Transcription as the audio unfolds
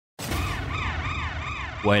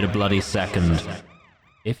Wait a bloody second.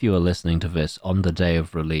 If you are listening to this on the day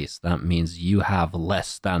of release, that means you have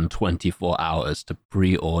less than 24 hours to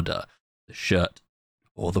pre-order the shirt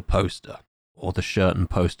or the poster or the shirt and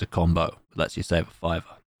poster combo. It lets you save a $5.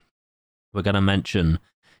 We're going to mention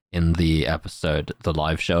in the episode the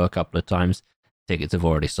live show a couple of times. Tickets have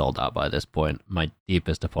already sold out by this point. My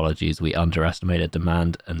deepest apologies. We underestimated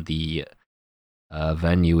demand, and the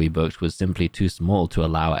venue we booked was simply too small to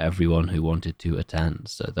allow everyone who wanted to attend.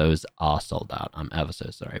 So those are sold out. I'm ever so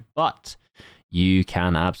sorry. But you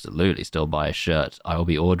can absolutely still buy a shirt. I will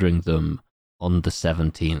be ordering them on the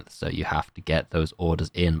 17th. So you have to get those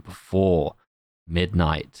orders in before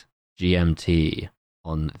midnight GMT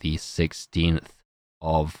on the 16th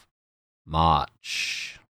of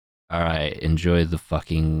March. All right, enjoy the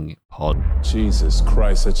fucking pod. Jesus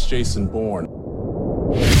Christ, that's Jason Bourne.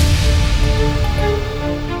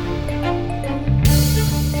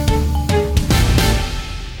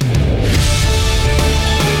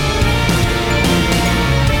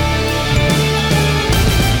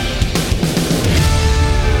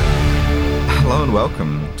 Hello and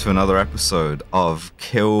welcome to another episode of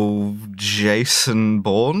Kill Jason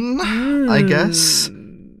Bourne, I guess.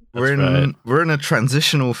 We're in a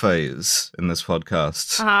transitional phase in this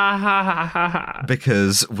podcast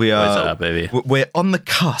because we're on the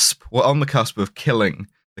cusp. We're on the cusp of killing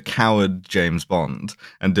the coward James Bond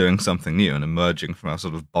and doing something new and emerging from our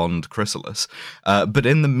sort of Bond chrysalis. But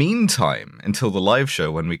in the meantime, until the live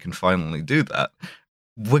show when we can finally do that,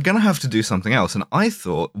 we're going to have to do something else. And I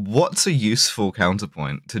thought, what's a useful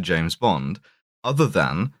counterpoint to James Bond other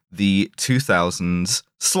than the 2000s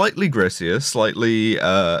slightly grittier, slightly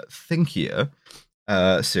thinkier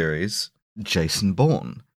series, Jason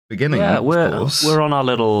Bourne? Beginning, of course. We're on our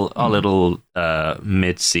little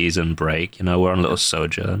mid-season break. You know, we're on a little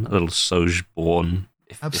sojourn, a little Sojourn.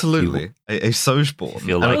 Absolutely, a Sojourn.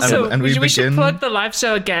 We should plug the live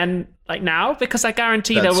show again, like now, because I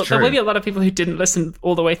guarantee there will be a lot of people who didn't listen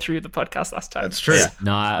all the way through the podcast last time. That's true. Yeah.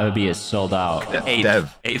 No, OB is sold out.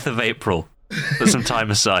 8th of April. Put some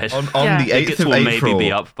time aside. On the 8th of April, will maybe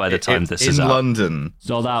be up by the time this is out. In London.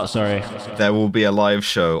 Sold out, sorry. There will be a live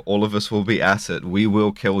show. All of us will be at it. We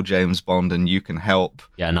will kill James Bond and you can help.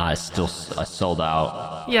 Yeah, no, I sold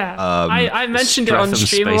out. Yeah. I mentioned it on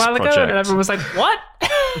stream a while ago and everyone was like, what?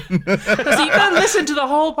 So you gotta listen to the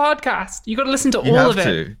whole podcast. You gotta listen to all of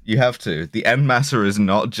it. You have to. The end matter is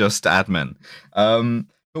not just admin.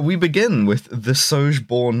 But we begin with the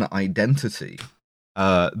Sojourn Identity.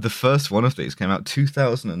 The first one of these came out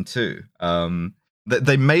 2002.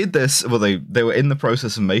 They made this, well, they were in the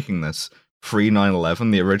process of making this pre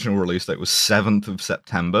 9/11. The original release date was 7th of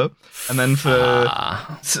September, and then for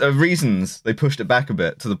reasons they pushed it back a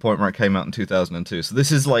bit to the point where it came out in 2002. So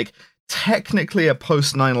this is like technically a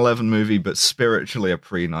post 9/11 movie, but spiritually a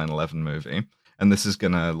pre 9/11 movie. And this is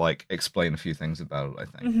gonna like explain a few things about it, I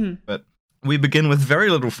think. Mm-hmm. But we begin with very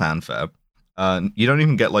little fanfare. You don't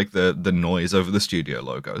even get like the noise over the studio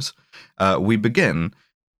logos. We begin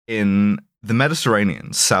in the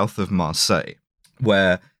Mediterranean, south of Marseille,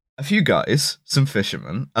 where a few guys, some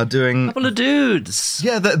fishermen, are doing... A couple of dudes!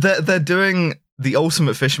 Yeah, they're doing the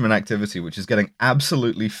ultimate fisherman activity, which is getting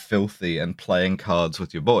absolutely filthy and playing cards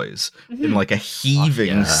with your boys in like a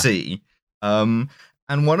heaving sea. And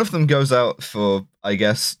one of them goes out for, I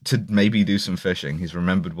guess, to maybe do some fishing. He's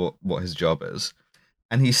remembered what his job is.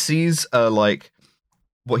 And he sees, like,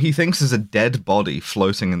 what he thinks is a dead body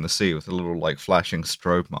floating in the sea with a little, like, flashing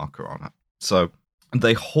strobe marker on it. So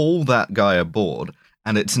they haul that guy aboard,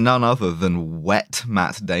 and it's none other than wet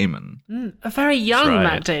Matt Damon. A very young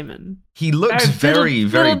Matt Damon. He looks very,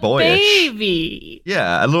 very boyish. Baby.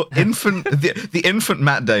 Yeah, a little infant. the infant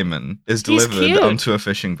Matt Damon is delivered onto a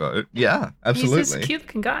fishing boat. Yeah, absolutely. He's this cute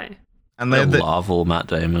looking guy. And the larval Matt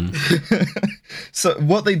Damon. So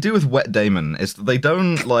what they do with Wet Damon is that they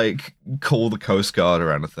don't like call the Coast Guard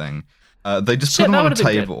or anything. They just put him on a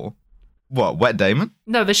table. What, Wet Damon?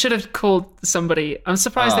 No, they should have called somebody. I'm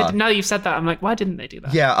surprised they did. Now you've said that, I'm like, why didn't they do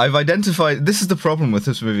that? Yeah, I've identified. This is the problem with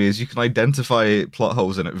this movie: is you can identify plot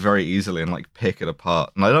holes in it very easily and like pick it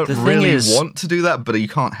apart. And I don't really want to do that, but you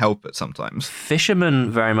can't help it sometimes.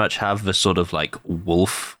 Fishermen very much have the sort of like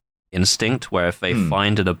wolf instinct where if they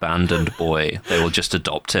find an abandoned boy, they will just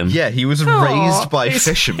adopt him. Yeah, he was raised by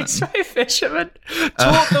fishermen. He's by fishermen.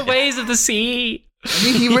 Taught the ways of the sea. I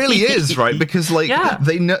mean, he really is, right? Because like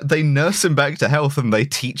they nurse him back to health and they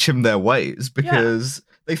teach him their ways because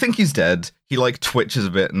they think he's dead. He like twitches a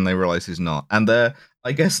bit and they realize he's not. And their,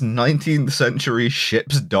 I guess, 19th century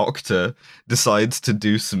ship's doctor decides to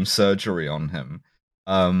do some surgery on him.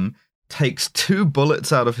 Takes 2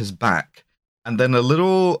 bullets out of his back and then a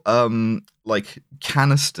little like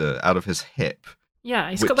canister out of his hip.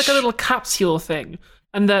 Yeah, he's got like a little capsule thing,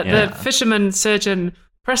 and the fisherman surgeon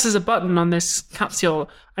presses a button on this capsule,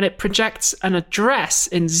 and it projects an address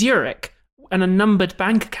in Zurich and a numbered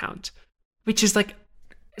bank account, which is like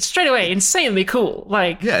straight away insanely cool.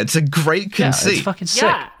 Like, yeah, it's a great conceit. Yeah, it's fucking sick.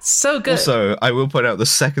 Yeah, so good. Also, I will point out the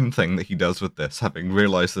second thing that he does with this, having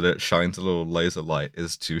realized that it shines a little laser light,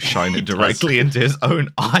 is to shine it directly into his own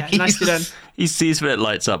eye. Yeah, nicely done. He sees when it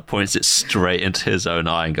lights up, points it straight into his own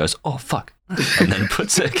eye, and goes, "Oh fuck!" and then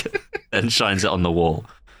puts it and shines it on the wall.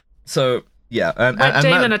 So yeah, and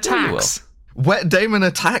Damon attacks. Wet Damon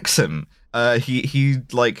attacks him. He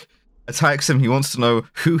like attacks him. He wants to know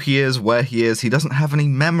who he is, where he is. He doesn't have any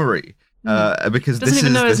memory because doesn't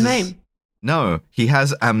even know his name. No, he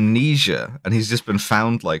has amnesia, and he's just been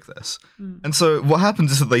found like this. And so what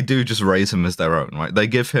happens is that they do just raise him as their own, right? They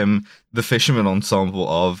give him the fisherman ensemble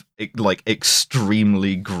of like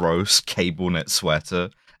extremely gross cable knit sweater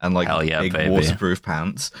and like big waterproof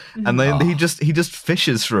pants, and then he just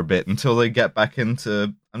fishes for a bit until they get back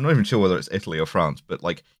into, I'm not even sure whether it's Italy or France, but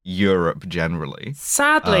like Europe generally.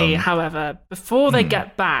 Sadly, however, before they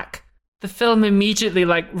get back, the film immediately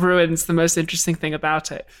like ruins the most interesting thing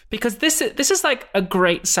about it, because this is like a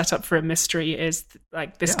great setup for a mystery. Is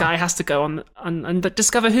like this guy has to go on and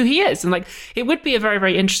discover who he is, and like it would be a very,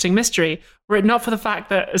 very interesting mystery were it not for the fact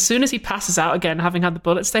that as soon as he passes out again, having had the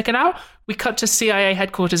bullets taken out, we cut to CIA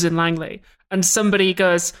headquarters in Langley, and somebody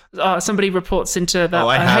reports into the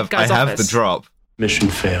head guy's office. I have the drop. Mission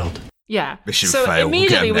failed. Yeah. Mission so failed.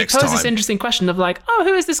 Immediately we pose this time. Interesting question of like, oh,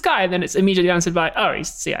 who is this guy? And then it's immediately answered by, oh,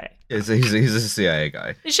 he's CIA. He's a CIA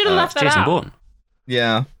guy. They should have left that Jason out. Bourne.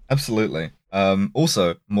 Yeah, absolutely.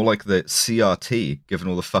 Also, more like the CRT, given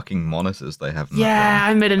all the fucking monitors they have. Yeah,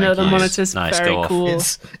 I made a note of the monitors. Nice, very go off. cool.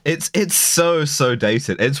 It's so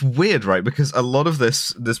dated. It's weird, right? Because a lot of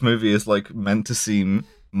this movie is like meant to seem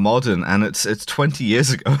modern, and it's 20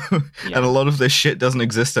 years ago, and a lot of this shit doesn't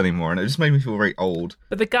exist anymore, and it just made me feel very old.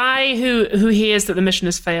 But the guy who hears that the mission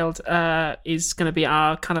has failed is going to be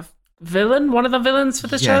our kind of villain, one of the villains for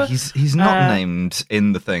the show. Yeah, he's not named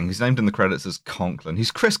in the thing. He's named in the credits as Conklin.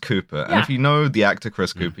 He's Chris Cooper, and if you know the actor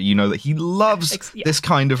Chris Cooper, you know that he loves this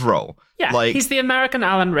kind of role. Yeah, like, he's the American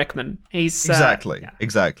Alan Rickman. He's exactly.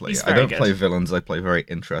 He's I don't play villains. I play very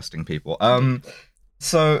interesting people.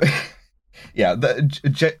 So. Yeah,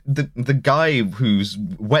 the guy who's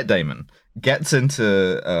Wet Damon gets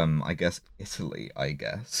into I guess Italy, and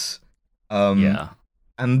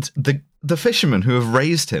the fishermen who have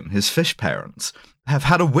raised him, his fish parents, have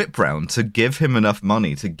had a whip round to give him enough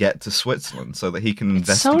money to get to Switzerland so that he can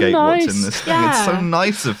investigate what's in this thing. It's so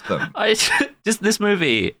nice of them. This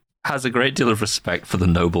movie has a great deal of respect for the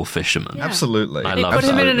noble fisherman. Yeah. Absolutely. They put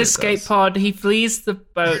him in an escape pod. He flees the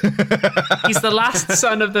boat. He's the last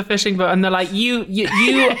son of the fishing boat, and they're like, you,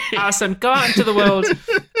 our son, go out into the world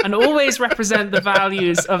and always represent the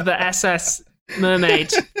values of the SS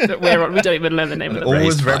Mermaid that we're on. We don't even learn the name of the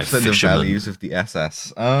always represent the values of the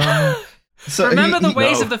SS. So remember the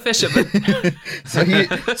ways of the fisherman.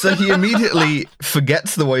 so he immediately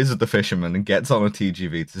forgets the ways of the fisherman and gets on a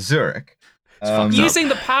TGV to Zurich. Using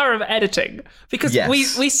the power of editing, because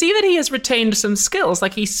we see that he has retained some skills.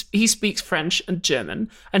 Like he speaks French and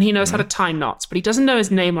German, and he knows how to tie knots, but he doesn't know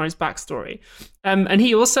his name or his backstory. And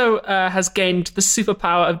he also has gained the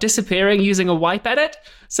superpower of disappearing using a wipe edit.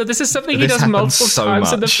 So this is something he does multiple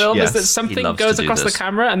times in the film, is that something goes across the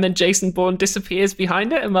camera and then Jason Bourne disappears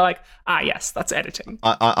behind it, and we're like, yes, that's editing.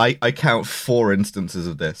 I count 4 instances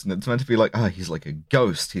of this, and it's meant to be like, he's like a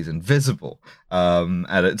ghost, he's invisible.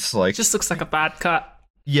 And it's like... It just looks like a bad cut.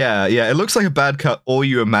 Yeah, it looks like a bad cut, or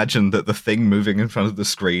you imagine that the thing moving in front of the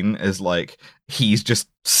screen is like he's just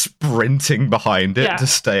sprinting behind it to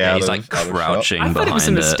stay out of like crouching behind it. I thought it was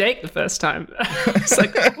a mistake the first time. It's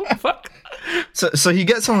like, oh, fuck. So he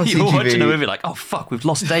gets on a TGV. You're watching a movie like, oh fuck, we've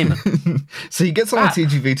lost Damon. So he gets on a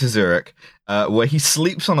TGV to Zurich, where he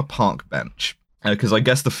sleeps on a park bench, because I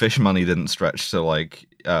guess the fish money didn't stretch to like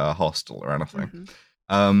a hostel or anything.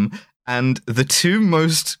 Mm-hmm. And the 2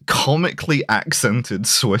 most comically accented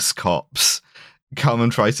Swiss cops come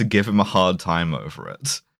and try to give him a hard time over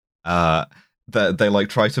it. They like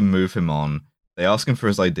try to move him on. They ask him for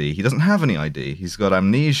his ID. He doesn't have any ID. He's got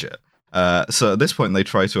amnesia. So at this point, they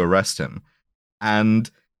try to arrest him. And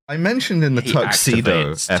I mentioned in the tuxedo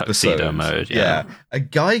episode, tuxedo mode, yeah, a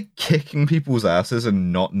guy kicking people's asses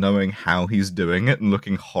and not knowing how he's doing it and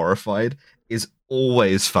looking horrified is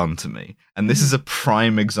always fun to me. And this is a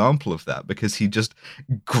prime example of that, because he just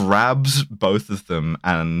grabs both of them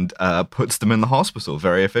and puts them in the hospital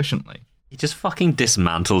very efficiently. He just fucking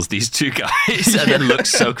dismantles these two guys and then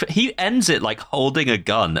looks so... He ends it like holding a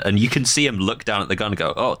gun, and you can see him look down at the gun and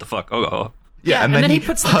go, oh, what the fuck? Oh. Yeah, and then he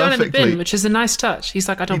puts the gun in the bin, which is a nice touch. He's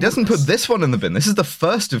like, I don't He doesn't want put this one in the bin. This is the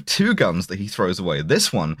first of 2 guns that he throws away.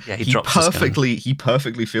 This one, he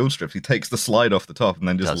perfectly field strips. He takes the slide off the top and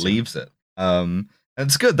then just leaves it. And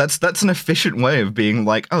it's good. That's an efficient way of being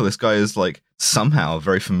like, oh, this guy is like somehow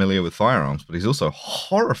very familiar with firearms, but he's also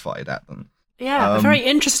horrified at them. Yeah, a very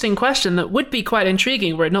interesting question that would be quite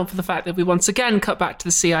intriguing were it not for the fact that we once again cut back to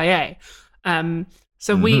the CIA.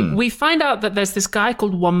 We find out that there's this guy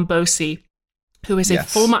called Wombosi, who is a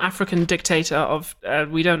former African dictator of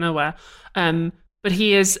we don't know where, but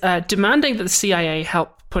he is demanding that the CIA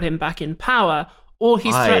help put him back in power, or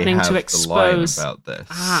he's threatening to expose... the line about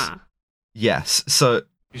this. Yes, so...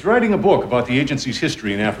 He's writing a book about the agency's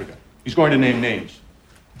history in Africa. He's going to name names.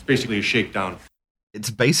 It's basically a shakedown. It's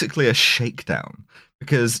basically a shakedown,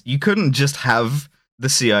 because you couldn't just have the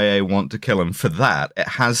CIA want to kill him for that. It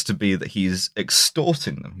has to be that he's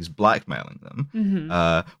extorting them, he's blackmailing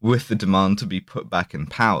them, with the demand to be put back in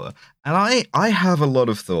power. And I have a lot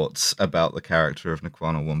of thoughts about the character of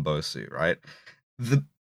Nkwana Wombosi, right?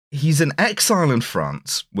 He's in exile in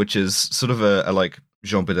France, which is sort of a like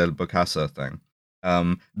Jean-Bedel Bokassa thing.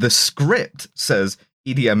 The script says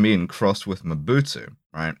Idi Amin crossed with Mobutu,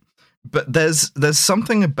 right? But there's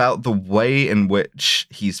something about the way in which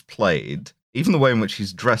he's played, even the way in which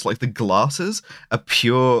he's dressed, like the glasses are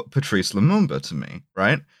pure Patrice Lumumba to me,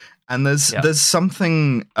 right? And there's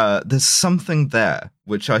something there,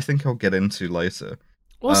 which I think I'll get into later.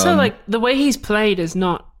 Also, like the way he's played is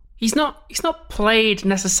he's not played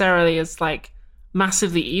necessarily as like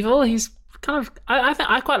massively evil. He's kind of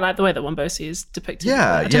I quite like the way that Wombosi is depicted.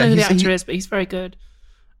 Yeah, I don't know who the actor is, but he's very good.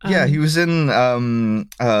 Yeah, he was in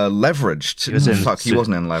Leverage. He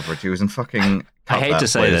wasn't in Leverage. He was in fucking... I hate to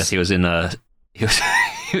say this. He was in he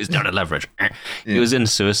was down at Leverage. He was in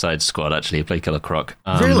Suicide Squad, actually. He played Killer Croc.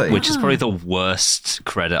 Really? Which is probably the worst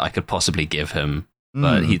credit I could possibly give him.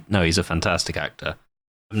 But he's a fantastic actor.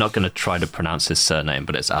 I'm not going to try to pronounce his surname,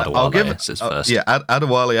 but it's Adewale. It's his first. Yeah,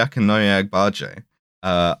 Adewale Akinnoye Agbaje.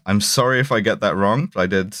 I'm sorry if I get that wrong, but I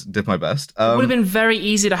did my best. It would have been very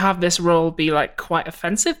easy to have this role be like quite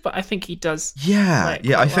offensive, but I think he does.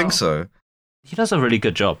 I think so. He does a really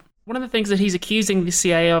good job. One of the things that he's accusing the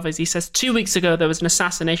CIA of is he says 2 weeks ago there was an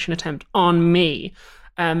assassination attempt on me,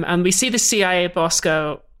 and we see the CIA boss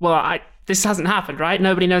go, well, this hasn't happened, right?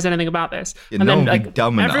 Nobody knows anything about this. Yeah, and then like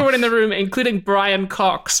everyone in the room, including Brian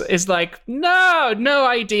Cox, is like, no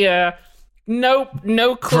idea. Nope,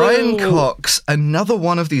 no clue. Brian Cox, another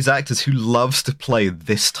one of these actors who loves to play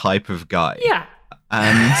this type of guy. Yeah.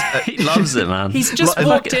 And he loves it, man. He's just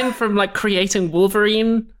walked in from like creating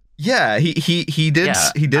Wolverine. Yeah, he did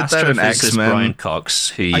that in X-Men. Brian Cox,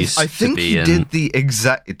 who used I think to be he did the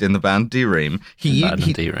exact in the band D-Ream. He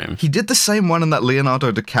did the same one in that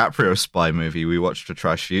Leonardo DiCaprio spy movie we watched for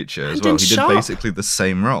Trash Future as well. He did basically the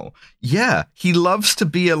same role. Yeah, he loves to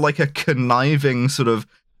be a conniving sort of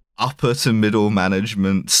upper to middle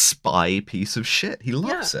management spy piece of shit. He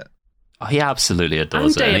loves it. Oh, he absolutely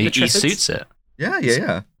adores it. And he suits it.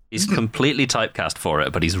 Yeah. He's completely typecast for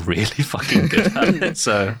it, but he's really fucking good at it.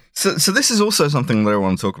 So this is also something that I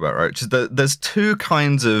want to talk about, right? Which is that there's 2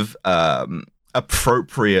 kinds of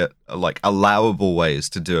appropriate, like allowable ways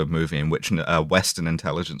to do a movie in which Western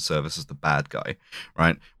intelligence service is the bad guy,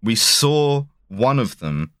 right? We saw one of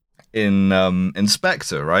them in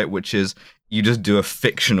Inspector, right? Which is you just do a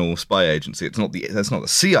fictional spy agency. That's not the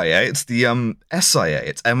CIA. It's the SIA.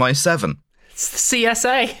 It's MI7. It's the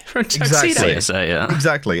CSA from Tuxedo. Exactly. CSA, yeah.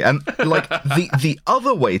 Exactly. And like the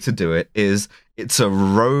other way to do it is it's a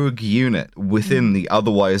rogue unit within the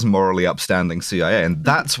otherwise morally upstanding CIA, and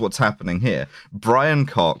that's what's happening here. Brian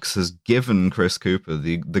Cox has given Chris Cooper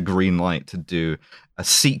the green light to do a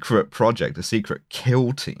secret project, a secret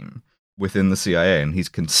kill team within the CIA, and he's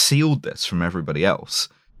concealed this from everybody else.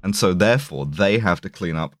 And so, therefore, they have to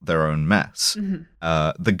clean up their own mess.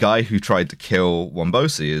 The guy who tried to kill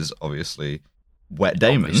Wombosi is obviously Wet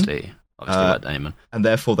Damon. Obviously Wet Damon. And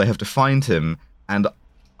therefore, they have to find him and,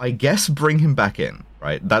 I guess, bring him back in,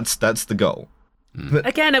 right? That's the goal. But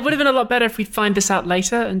again, it would have been a lot better if we'd find this out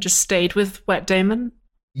later and just stayed with Wet Damon.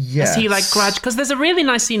 Yes. As he, because there's a really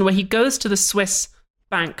nice scene where he goes to the Swiss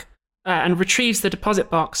bank and retrieves the deposit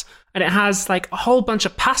box, and it has a whole bunch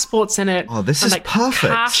of passports in it. Oh, this is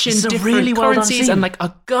perfect. Cash in different currencies and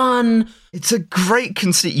a gun. It's a great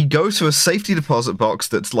conceit. You go to a safety deposit box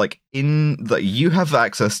that's that you have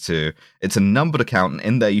access to. It's a numbered account, and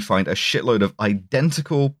in there you find a shitload of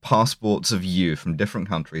identical passports of you from different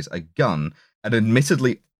countries, a gun, an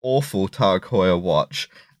admittedly awful Tag Heuer watch,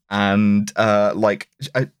 and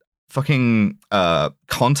fucking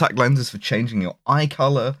contact lenses for changing your eye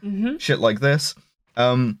color, shit like this.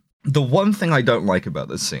 The one thing I don't like about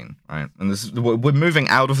this scene, right, and this is, we're moving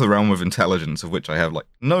out of the realm of intelligence, of which I have like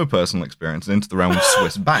no personal experience, and into the realm of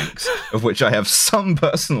Swiss banks, of which I have some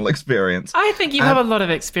personal experience. I think you have a lot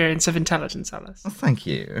of experience of intelligence, Alice. Oh, thank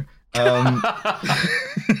you. That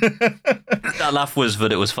laugh was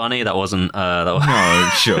that it was funny. That wasn't. No,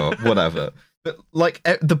 sure, whatever. But like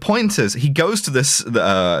the point is, he goes to this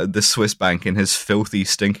Swiss bank in his filthy,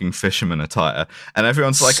 stinking fisherman attire, and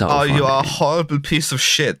everyone's like, So "Oh, you funny. are a horrible piece of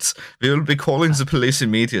shit. We will be calling the police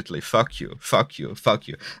immediately. Fuck you, fuck you, fuck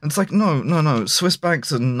you." And it's like, no. Swiss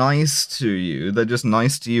banks are nice to you. They're just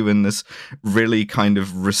nice to you in this really kind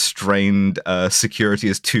of restrained, security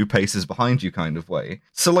is 2 paces behind you kind of way.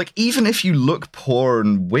 So like, even if you look poor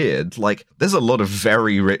and weird, like there's a lot of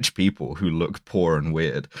very rich people who look poor and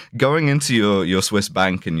weird. Going into your Swiss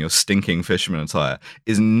bank in your stinking fisherman attire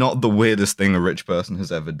is not the weirdest thing a rich person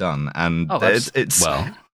has ever done, and it's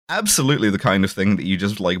absolutely the kind of thing that you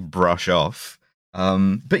just like brush off.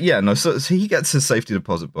 But yeah, no. So he gets his safety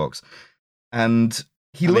deposit box, and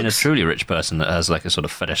I mean, a truly rich person that has like a sort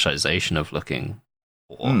of fetishization of looking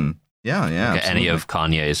poor. Yeah, Like any of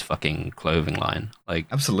Kanye's fucking clothing line, like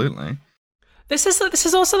absolutely. This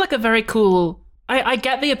is also like a very cool. I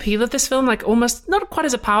get the appeal of this film, like almost not quite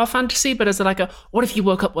as a power fantasy, but as what if you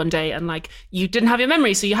woke up one day and like you didn't have your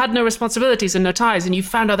memory, so you had no responsibilities and no ties, and you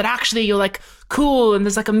found out that actually you're like cool and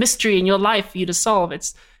there's like a mystery in your life for you to solve.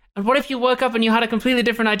 And what if you woke up and you had a completely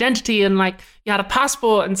different identity and like you had a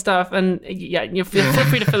passport and stuff? And yeah, you feel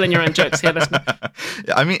free to fill in your own jokes here. Listen.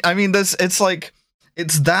 I mean,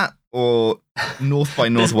 it's that or North by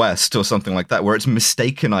Northwest or something like that, where it's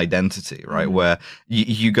mistaken identity, right? Where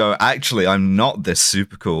you go, actually, I'm not this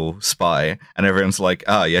super cool spy, and everyone's like,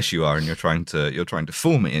 yes, you are, and you're trying to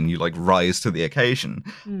fool me, and you like rise to the occasion.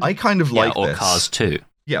 I kind of like or this. Cars 2.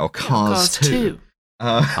 Yeah, or Cars 2.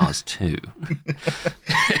 Cars 2.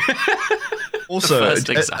 Also, a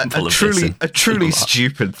truly Single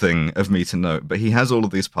stupid thing of me to note, but he has all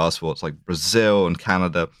of these passports, like Brazil and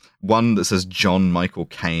Canada. One that says John Michael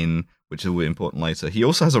Caine, which will be important later. He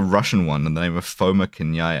also has a Russian one in the name of Foma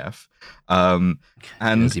Kenyaev. And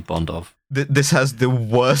Is he Bondov? This has the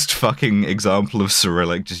worst fucking example of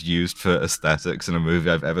Cyrillic just used for aesthetics in a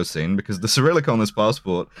movie I've ever seen, because the Cyrillic on this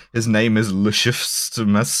passport, his name is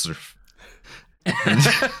Leshivstemesr.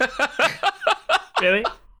 Really?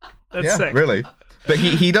 That's sick. Really. But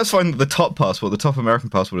he does find that the top passport, the top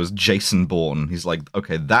American passport, is Jason Bourne. He's like,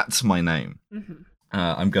 okay, that's my name.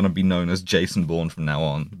 I'm going to be known as Jason Bourne from now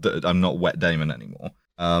on. I'm not Wet Damon anymore.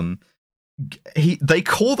 They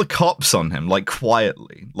call the cops on him, like,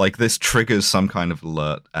 quietly. Like, this triggers some kind of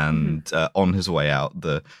alert, and on his way out,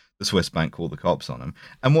 the Swiss bank call the cops on him.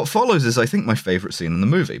 And what follows is, I think, my favorite scene in the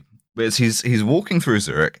movie. Whereas he's walking through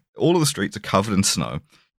Zurich, all of the streets are covered in snow.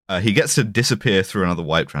 He gets to disappear through another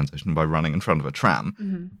wipe transition by running in front of a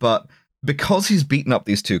tram. But because he's beaten up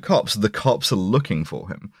these 2 cops, the cops are looking for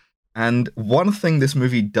him. And one thing this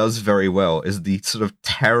movie does very well is the sort of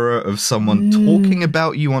terror of someone talking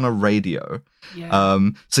about you on a radio. Yeah.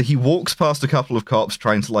 So he walks past a couple of cops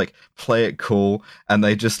trying to like play it cool, and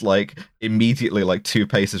they just like immediately like 2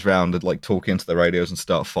 paces round and like talk into the radios and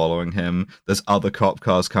start following him. There's other cop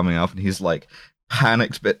cars coming up, and he's like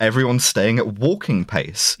panics, but everyone's staying at walking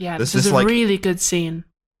pace. Yeah, There's this is a like really good scene.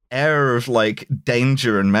 air of like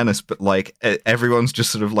danger and menace, but like everyone's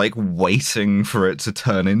just sort of like waiting for it to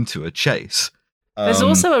turn into a chase. There's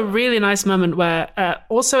also a really nice moment where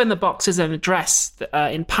also in the box is an address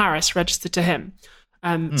in Paris registered to him.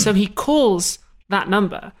 So he calls that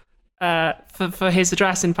number for his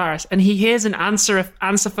address in Paris, and he hears an answer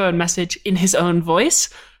phone message in his own voice,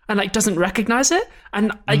 and like doesn't recognize it.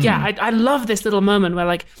 And I love this little moment where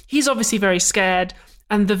like he's obviously very scared,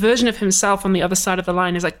 and the version of himself on the other side of the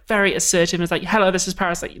line is like very assertive. It's like, "Hello, this is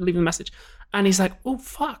Paris." Like, leave a message, and he's like, "Oh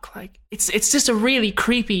fuck!" Like it's just a really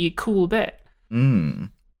creepy, cool bit.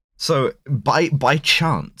 So by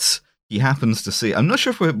chance, he happens to see. I'm not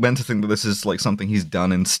sure if we're meant to think that this is like something he's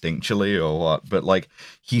done instinctually or what, but like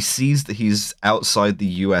he sees that he's outside the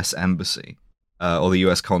U.S. embassy. Or the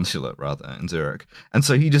U.S. consulate, rather, in Zurich. And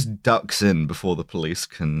so he just ducks in before the police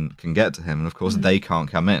can get to him. And, of course, they can't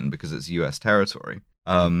come in because it's U.S. territory.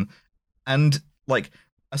 And, like,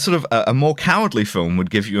 a sort of a more cowardly film would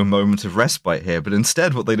give you a moment of respite here. But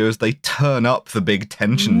instead, what they do is they turn up the big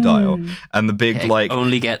tension dial. And the big, it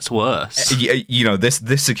only gets worse. You know, this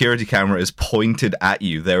security camera is pointed at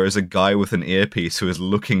you. There is a guy with an earpiece who is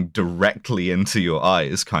looking directly into your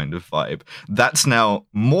eyes kind of vibe. That's now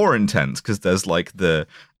more intense because there's like the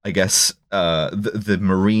I guess the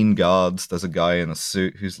Marine guards. There's a guy in a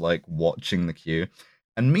suit who's like watching the queue,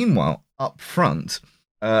 and meanwhile, up front,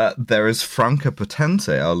 there is Franca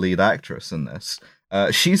Potente, our lead actress in this.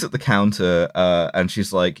 She's at the counter, and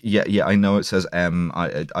she's like, "Yeah, I know it says M.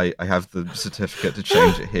 I have the certificate to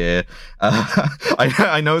change it here.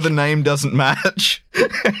 I know the name doesn't match.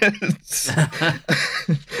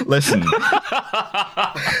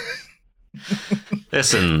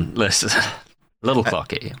 Listen, listen. Little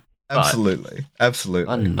clocky. Absolutely.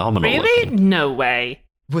 Phenomenal. Really? looking. No way.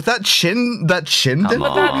 With that chin dip? Come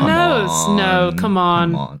But that on. nose. No, come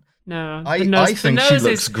on. No. I the think nose she is,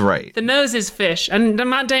 looks great. The nose is fish. And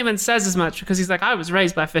Matt Damon says as much because he's like, I was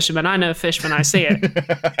raised by fishermen. I know fish when I see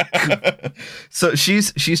it. So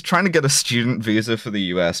she's trying to get a student visa for the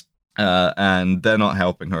US, and they're not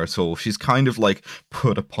helping her at all. She's kind of like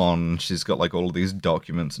put upon. She's got like all of these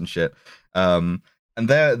documents and shit. And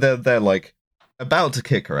they're like about to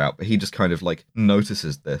kick her out, but he just kind of like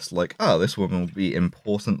notices this, like, oh, this woman will be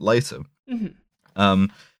important later. Mm-hmm.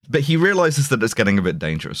 But he realizes that it's getting a bit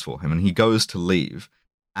dangerous for him, and he goes to leave.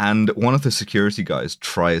 And one of the security guys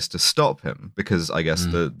tries to stop him because I guess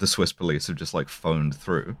the Swiss police have just like phoned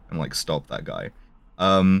through and like stopped that guy.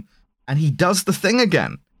 And he does the thing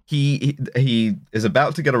again. He is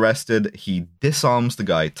about to get arrested. He disarms the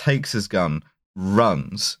guy, takes his gun,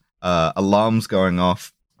 runs. Alarms going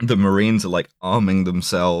off. The Marines are like arming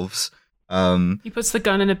themselves. He puts the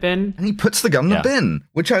gun in a bin. And he puts the gun in the bin,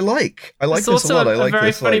 which I like. I like It's this a also lot. I a like very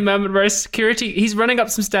this, funny like, moment where he's running up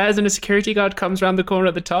some stairs and a security guard comes around the corner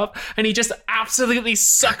at the top and he just absolutely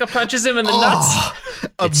sucker punches him in the nuts.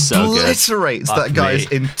 It's so good. Obliterates Fuck that guy's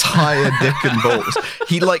me. entire dick and balls.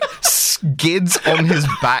 He like skids on his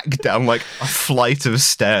back down like a flight of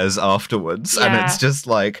stairs afterwards, and Yeah. it's just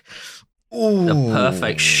like, ooh, The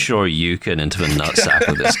perfect shoryuken into the nutsack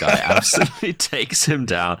of this guy absolutely takes him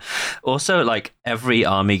down. Also, like every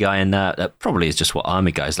army guy in there, that probably is just what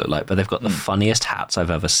army guys look like, but they've got the funniest hats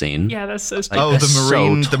I've ever seen. Yeah, that's so Like, stupid. Oh, they're the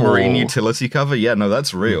so marine tall. utility cover. Yeah, no,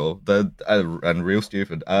 that's real. And real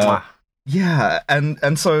stupid. Mwah. Yeah,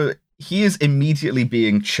 and so he is immediately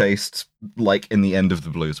being chased, like in the end of the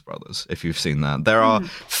Blues Brothers. If you've seen that, there are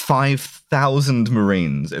 5,000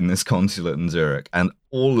 Marines in this consulate in Zurich, and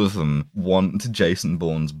all of them want Jason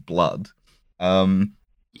Bourne's blood.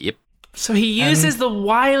 Yep. So he uses the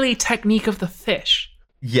wily technique of the fish.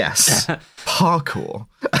 Yes, parkour.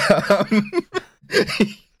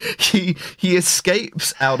 He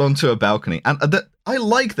escapes out onto a balcony, and I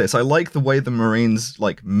like this. I like the way the Marines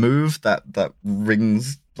like move. That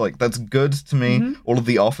rings like that's good to me. All of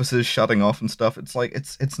the officers shutting off and stuff. It's like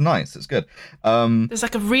it's nice. It's good. There's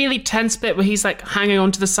like a really tense bit where he's like hanging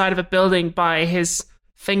onto the side of a building by his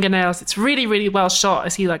fingernails. It's really, really well shot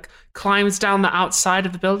as he like climbs down the outside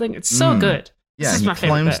of the building. It's so good. Yeah, This is he my favorite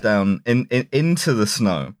climbs bit. down into the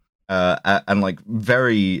snow, and like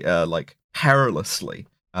very like perilously,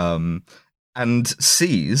 and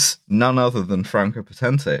sees none other than Franca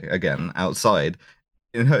Potente again outside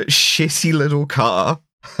in her shitty little car,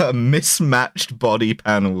 her mismatched body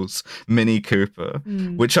panels Mini Cooper,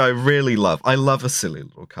 which I really love. I love a silly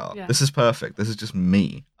little car. Yeah. This is perfect. This is just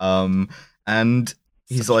me. And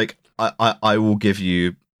he's like, I will give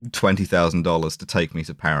you $20,000 to take me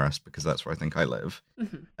to Paris because that's where I think I live.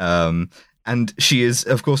 And she is,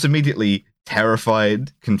 of course, immediately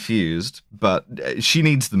terrified, confused, but she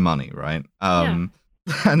needs the money, right? And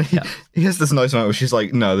he has this nice moment where she's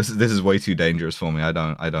like, "No, this is way too dangerous for me. I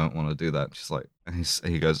don't want to do that." She's like, and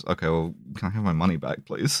he goes, "Okay, well, can I have my money back,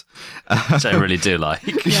 please?" Which I really do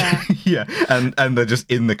like. Yeah. Yeah, and they're just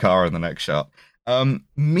in the car in the next shot.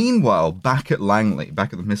 Meanwhile, back at Langley,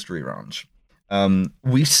 back at the Mystery Ranch,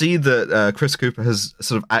 we see that Chris Cooper has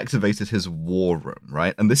sort of activated his war room,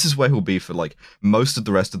 right? And this is where he'll be for like most of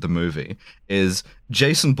the rest of the movie. Is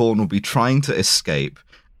Jason Bourne will be trying to escape,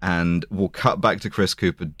 and we'll cut back to Chris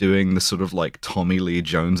Cooper doing the sort of like Tommy Lee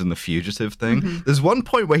Jones in The Fugitive thing. There's one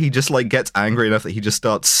point where he just like gets angry enough that he just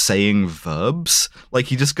starts saying verbs. Like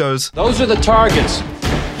he just goes, Those are the targets.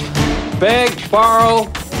 Beg, borrow,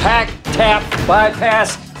 pack, tap,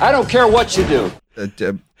 bypass. I don't care what you do.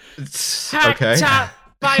 Hack, okay. tap,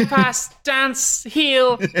 bypass, dance,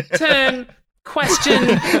 heel, turn,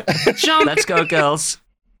 question, jump. Let's go, girls.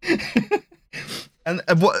 And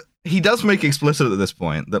what he does make explicit at this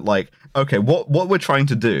point that like, okay, what we're trying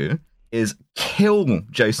to do is kill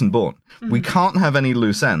Jason Bourne. We can't have any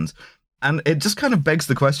loose ends. And it just kind of begs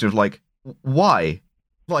the question of like, why?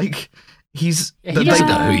 Like, he's He doesn't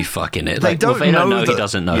know who he fucking is. They don't know he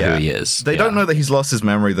doesn't know who he is. They don't know that he's lost his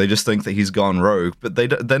memory. They just think that he's gone rogue. But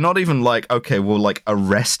they're not even like, okay, we'll like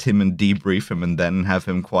arrest him and debrief him and then have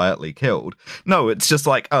him quietly killed. No, it's just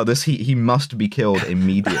like, oh, he must be killed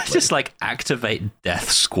immediately. It's just like activate Death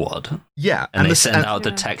Squad. Yeah, and they send out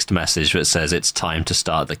the text message that says it's time to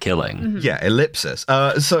start the killing. Mm-hmm. Yeah, ellipsis.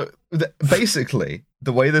 Basically,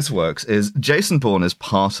 the way this works is Jason Bourne is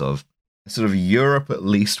part of sort of Europe at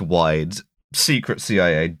least wide secret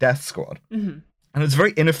CIA death squad. Mm-hmm. And it's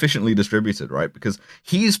very inefficiently distributed, right? Because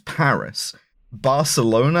he's Paris,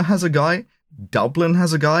 Barcelona has a guy, Dublin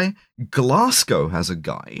has a guy, Glasgow has a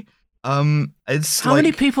guy. It's How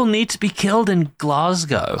many people need to be killed in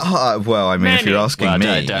Glasgow? Well, I mean, if you're asking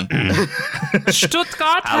me,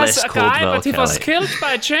 Stuttgart has a guy, but he was killed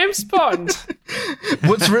by James Bond.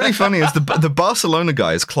 What's really funny is the Barcelona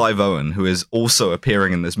guy is Clive Owen, who is also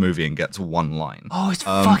appearing in this movie and gets one line. Oh, it's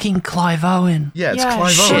fucking Clive Owen. Yeah, it's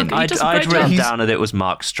Clive Owen. I'd written down that it was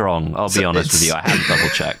Mark Strong. I'll be honest with you, I hadn't double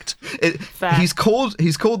checked. He's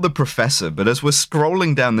called the Professor, but as we're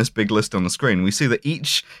scrolling down this big list on the screen, we see that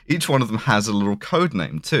each one of them has a little code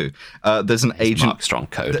name too. There's an agent. Mark Strong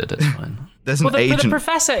coded. It's fine. There's an agent. The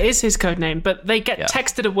Professor is his code name, but they get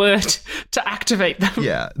texted a word to activate them.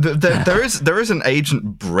 Yeah, there is an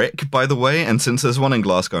Agent Brick, by the way, and since there's one in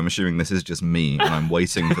Glasgow, I'm assuming this is just me, and I'm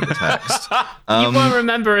waiting for the text. You won't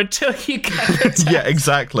remember until you get the text. Yeah,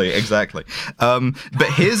 exactly. But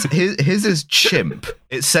his is Chimp.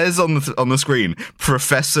 It says on the screen,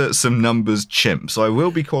 Professor some numbers Chimp. So I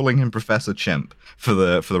will be calling him Professor Chimp for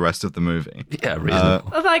the rest of the movie. Yeah,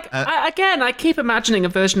 reasonable. I keep imagining a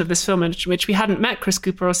version of this film in which we hadn't met Chris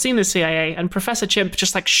Cooper or seen the CIA, and Professor Chimp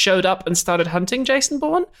just like showed up and started hunting Jason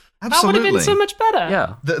Bourne. Absolutely. That would have been so much better.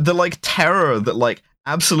 Yeah. The like terror that like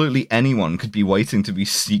absolutely anyone could be waiting to be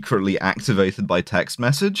secretly activated by text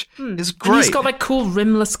message is great. And he's got like cool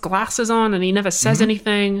rimless glasses on, and he never says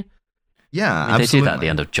anything. Yeah, I mean, absolutely. they do that at the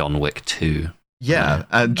end of John Wick 2. Yeah,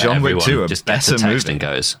 John Wick 2, just better gets a text movie. and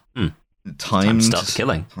goes, Time to start the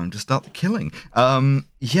killing. Time to start the killing.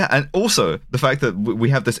 Yeah, and also the fact that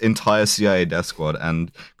we have this entire CIA death squad,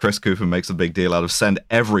 and Chris Cooper makes a big deal out of send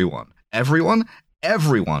everyone, and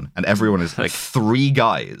everyone is like 3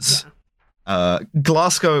 guys. Yeah.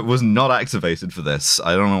 Glasgow was not activated for this.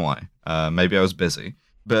 I don't know why. Maybe I was busy.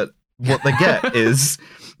 But what they get is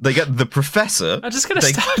they get the Professor. I'm just going to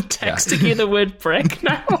start texting you the word brick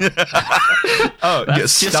now. Oh,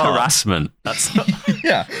 that's just harassment. That's not...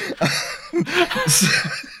 Yeah.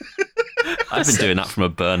 I've been doing that from a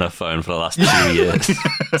burner phone for the last 2 years.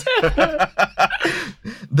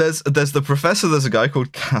 There's the Professor. There's a guy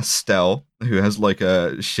called Castell who has like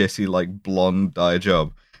a shitty like blonde dye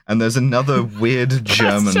job, and there's another weird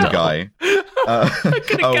German guy.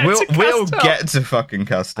 We'll get to fucking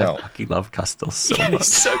Castell. I fucking love Castell so much.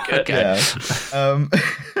 He's so good. Yeah.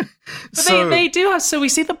 But they do have. So we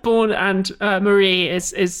see the Bourne and Marie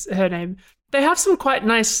is her name. They have some quite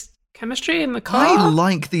nice chemistry in the car. I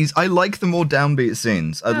like the more downbeat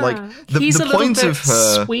scenes. I like the point of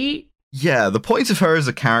her. Sweet. Yeah, the point of her as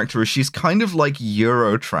a character is she's kind of like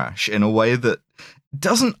Eurotrash in a way that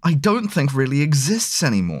I don't think really exists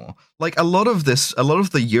anymore. Like a lot of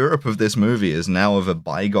the Europe of this movie is now of a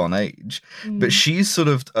bygone age, but she's sort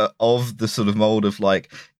of the sort of mold of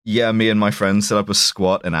like, yeah, me and my friends set up a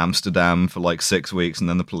squat in Amsterdam for like 6 weeks, and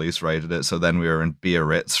then the police raided it. So then we were in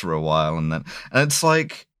Biarritz for a while, and it's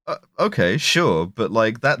like, okay, sure, but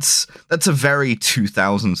like that's a very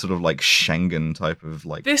 2000 sort of like Schengen type of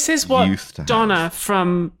like. This is what Donna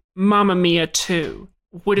from Mamma Mia 2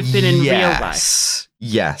 would have been in real life.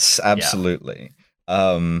 Yes, absolutely.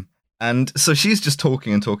 Yeah. And so she's just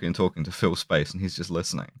talking to fill space, and he's just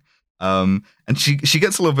listening. And she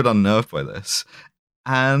gets a little bit unnerved by this.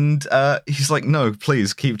 And he's like, no,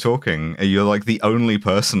 please keep talking. You're like the only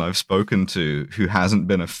person I've spoken to who hasn't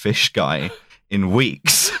been a fish guy in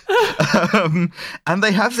weeks. And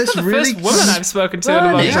they have this really first woman I've spoken to in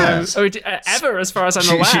a long time, or ever, as far as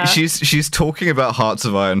I'm aware. She's talking about Hearts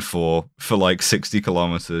of Iron 4 for like 60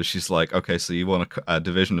 kilometers. She's like, okay, so you want a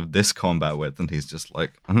division of this combat width? And he's just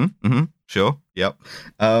like, sure, yep.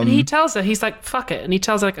 And he tells her, he's like, fuck it. And he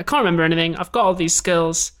tells her, like, I can't remember anything. I've got all these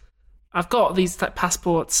skills. I've got these like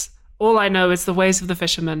passports. All I know is the ways of the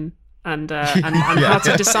fisherman and how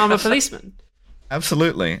to disarm a policeman.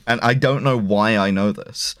 Absolutely. And I don't know why I know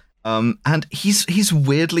this. And he's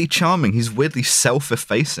weirdly charming. He's weirdly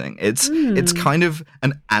self-effacing. It's kind of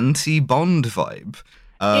an anti-Bond vibe.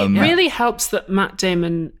 It really helps that Matt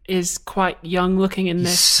Damon is quite young looking in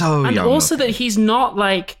this. So and young also looking. That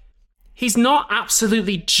he's not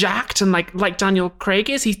absolutely jacked and like Daniel Craig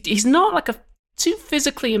is. He's not like a too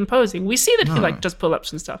physically imposing. We see that he like does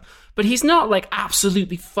pull-ups and stuff, but he's not like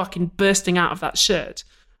absolutely fucking bursting out of that shirt.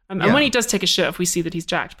 And when he does take a shirt off, we see that he's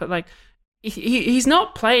jacked, but like he's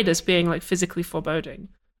not played as being like physically foreboding.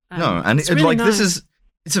 No, and it's really nice.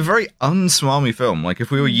 It's a very unsmarmy film. Like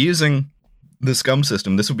if we were using the Scum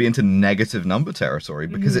system, this would be into negative number territory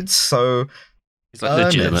because it's so. He's like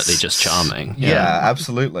legitimately just charming. Yeah,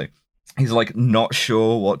 absolutely. He's like not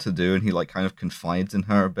sure what to do, and he like kind of confides in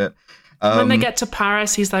her a bit. When they get to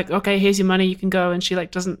Paris, he's like, "Okay, here's your money, you can go," and she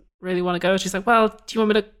like doesn't really want to go. She's like, "Well, do you want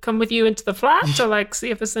me to come with you into the flat or like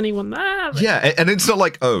see if there's anyone there?" Like, yeah, and it's not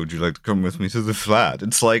like, "Oh, would you like to come with me to the flat?"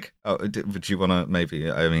 It's like, "Oh, would you want to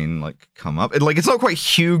maybe? I mean, like, come up." It's not quite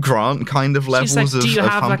Hugh Grant kind of levels. She's like, "Do you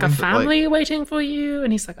have like a humping, family waiting for you?"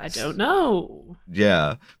 And he's like, "I don't know."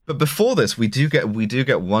 Yeah, but before this, we do get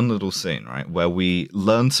one little scene, right, where we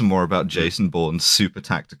learn some more about Jason Bourne's super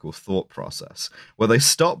tactical thought process, where they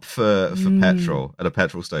stop for petrol at a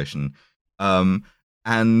petrol station,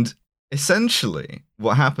 and essentially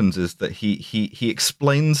what happens is that he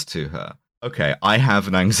explains to her, "Okay, I have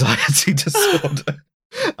an anxiety disorder."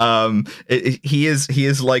 He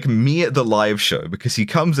is like me at the live show because he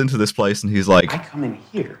comes into this place and he's like, I come in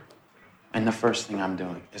here. And the first thing I'm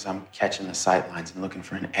doing is I'm catching the sight lines and looking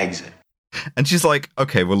for an exit. And she's like,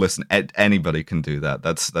 "Okay, well, listen, anybody can do that.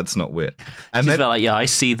 That's not weird." And she's like, "Yeah, I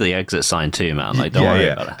see the exit sign too, man. Like, don't worry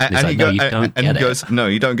about it." And he goes, "No,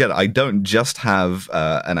 you don't get it. I don't just have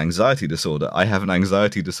an anxiety disorder. I have an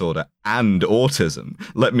anxiety disorder and autism.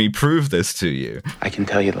 Let me prove this to you." I can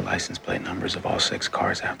tell you the license plate numbers of all 6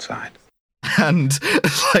 cars outside. And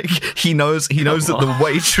like he knows that the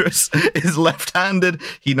waitress is left-handed.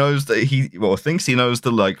 He knows that thinks he knows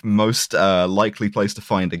the like most likely place to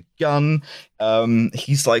find a gun.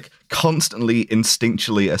 He's like constantly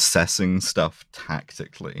instinctually assessing stuff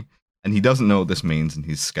tactically, and he doesn't know what this means, and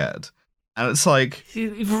he's scared. And it's like he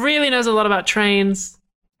really knows a lot about trains.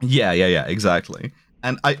 Yeah, exactly.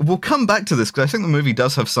 And we'll come back to this because I think the movie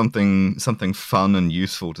does have something fun and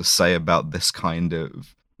useful to say about this kind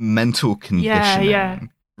of mental conditioning. Yeah.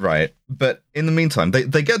 Right. But in the meantime,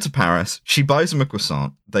 they get to Paris. She buys him a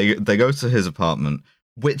croissant. They go to his apartment,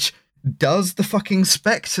 which does the fucking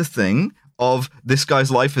Spectre thing of this guy's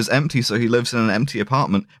life is empty, so he lives in an empty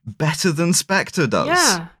apartment better than Spectre does.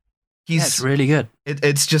 Yeah. It's really good.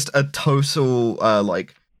 It's just a total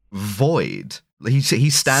like void. He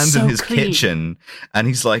stands in his kitchen and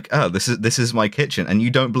he's like, "Oh, this is my kitchen," and you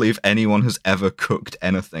don't believe anyone has ever cooked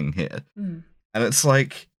anything here. And it's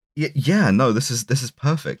like, yeah, no, this is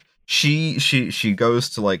perfect. She goes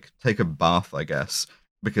to like take a bath, I guess,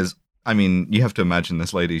 because I mean, you have to imagine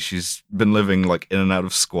this lady. She's been living like in and out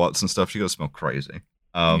of squats and stuff. She gotta smell crazy.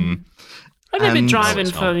 And they've been driving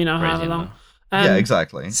for however long. Yeah,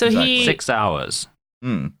 exactly. So he 6 hours.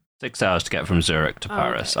 6 hours to get from Zurich to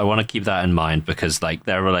Paris. Okay. I want to keep that in mind because like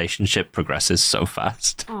their relationship progresses so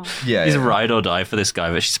fast. Yeah, he's a ride or die for this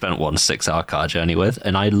guy that she spent 1 6-hour car journey with,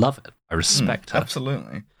 and I love it. I respect her.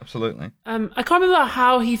 Absolutely. I can't remember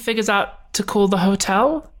how he figures out to call the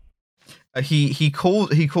hotel. He calls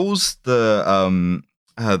the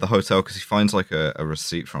hotel because he finds like a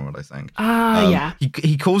receipt from it, I think. Yeah.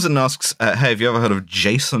 He calls it and asks, "Hey, have you ever heard of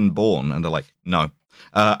Jason Bourne?" And they're like, "No."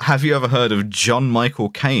 "Have you ever heard of John Michael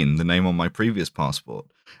Caine, the name on my previous passport?"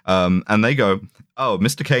 And they go, "Oh,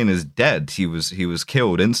 Mr. Caine is dead. He was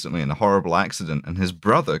killed instantly in a horrible accident, and his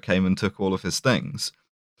brother came and took all of his things."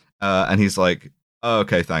 And he's like, "Oh,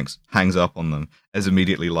 okay, thanks." Hangs up on them. Is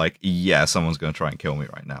immediately like, "Yeah, someone's going to try and kill me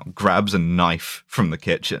right now." Grabs a knife from the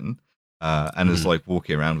kitchen and is like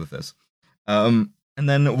walking around with this. And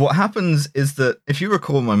then what happens is that, if you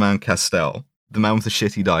recall my man Castell, the man with the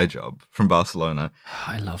shitty dye job from Barcelona.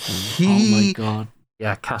 I love him. Oh my god.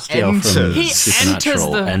 Yeah, Castiel from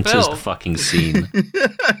Supernatural enters the fucking scene.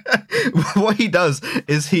 What he does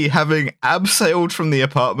is he, having abseiled from the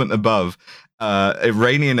apartment above,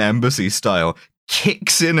 Iranian embassy style,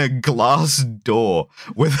 kicks in a glass door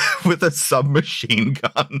with a submachine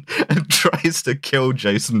gun and tries to kill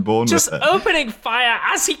Jason Bourne. Just with it. Opening fire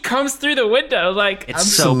as he comes through the window, like it's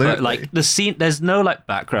absolutely. So like the scene. There's no like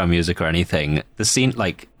background music or anything. The scene,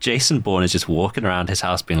 like Jason Bourne is just walking around his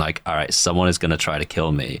house, being like, "All right, someone is going to try to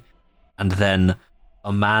kill me," and then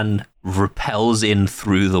a man rappels in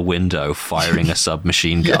through the window, firing a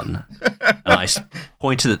submachine gun. And I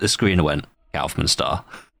pointed at the screen and went, "Kaufman star."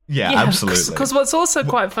 Yeah, absolutely. Because what's also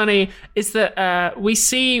quite funny is that we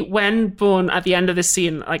see when Bourne at the end of this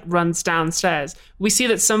scene like runs downstairs, we see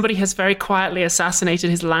that somebody has very quietly assassinated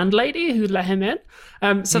his landlady who let him in.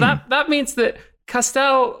 So that means that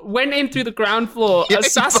Castell went in through the ground floor, Yeah, he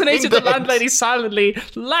assassinated fucking the did. landlady silently,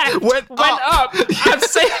 left, Went up. and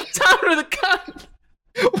saved down with a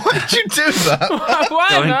gun. Why'd you do that? Why,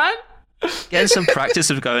 Going- man? Getting some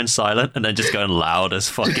practice of going silent and then just going loud as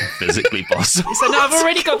fucking physically possible. So now I've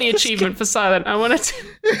already got the achievement for silent. I wanted to.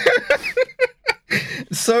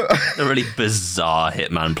 So A really bizarre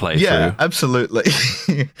Hitman playthrough. yeah, absolutely.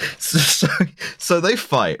 so they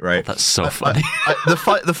fight, right? That's so funny. The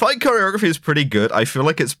fight choreography is pretty good. I feel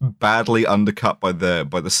like it's badly undercut by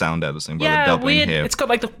the sound editing, by the Yeah, dubbing weird. here. It's got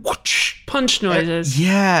like the whoosh punch noises.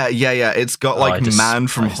 Yeah. It's got I like Man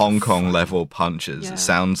from despise the Hong Kong level punches. Yeah. It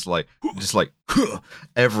sounds like just like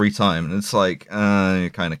every time. And it's like you're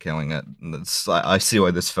kind of killing it. And I see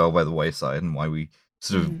why this fell by the wayside and why we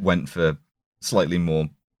sort of went for slightly more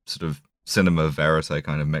sort of cinema verite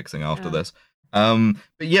kind of mixing after this. But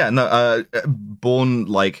yeah, no. Bourne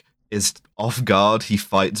like is off guard. He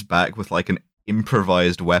fights back with like an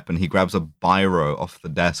improvised weapon. He grabs a biro off the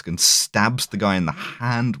desk and stabs the guy in the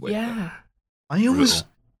hand with it. Yeah. I always,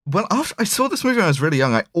 well, after I saw this movie when I was really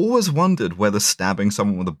young, I always wondered whether stabbing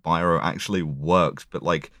someone with a biro actually worked. But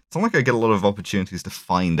like, it's not like I get a lot of opportunities to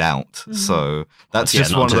find out. So that's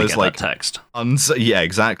just not one of until you those get like, that text. yeah,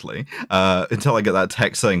 exactly. Until I get that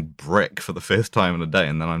text saying brick for the 5th time in a day,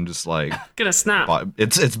 and then I'm just like, Gonna snap.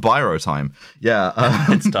 it's biro time. Yeah.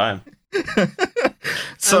 It's time.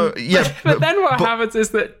 So yeah, But then what happens is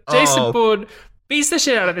that Jason Oh. Bourne beats the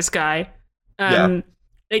shit out of this guy. Yeah.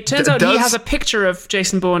 It turns out he has a picture of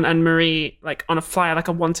Jason Bourne and Marie like on a flyer, like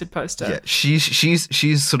a wanted poster. Yeah,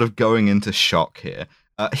 she's sort of going into shock here.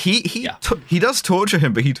 He does torture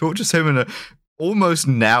him, but he tortures him in a almost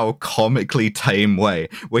now comically tame way,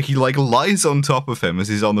 where he like lies on top of him as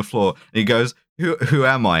he's on the floor, and he goes, "Who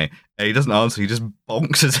am I?" And he doesn't answer. He just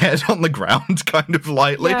bonks his head on the ground, kind of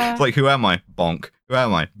lightly. Yeah. It's like, "Who am I?" Bonk. Who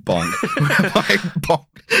am I? Bonk. Who am I? Bonk.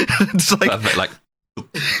 It's like, Perfect, like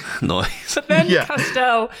noise. But then Yeah.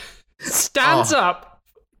 Castell stands up,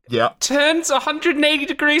 yeah. turns 180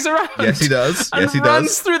 degrees around. Yes, he does. And Yes, he runs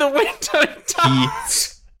does. through the window and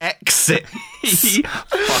dies. Exit. He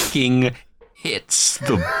fucking hits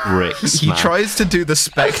the bricks, He man. tries to do the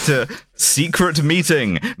Spectre secret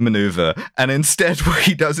meeting maneuver, and instead what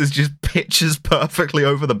he does is just pitches perfectly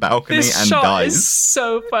over the balcony This and shot dies. is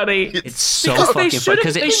so funny. It's so Because fucking funny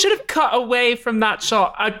because they should have cut away from that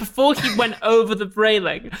shot before he went over the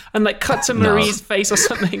railing and like cut to Marie's face or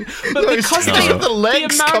something. But No, because it's they, the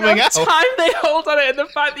legs amount coming of out. time they hold on it and the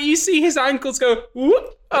fact that you see his ankles go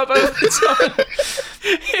whoop up over the top,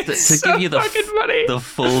 it's to so give you fucking funny. the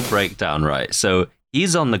full breakdown, right? So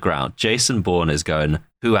he's on the ground. Jason Bourne is going,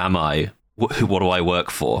 "Who am I? What do I work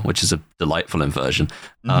for?" Which is a delightful inversion.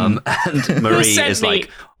 And Marie Sent is me. like,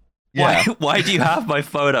 "Why? Yeah. Why do you have my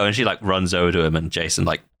photo?" And she like runs over to him, and Jason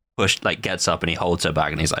like gets up and he holds her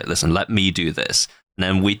back, and he's like, "Listen, let me do this." And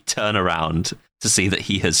then we turn around to see that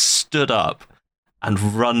he has stood up and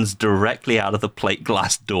runs directly out of the plate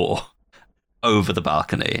glass door over the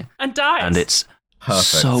balcony, and dies. and it's Perfect.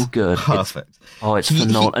 so good. It's Perfect. it's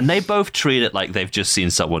phenomenal. And they both treat it like they've just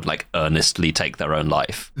seen someone like earnestly take their own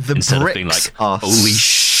life. The instead bricks of being like, are holy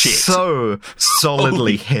shit. so solidly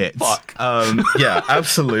Holy hit. fuck. Yeah,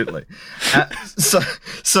 absolutely.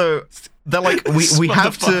 So they're like, we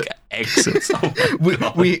have to. Motherfucker exits. Oh my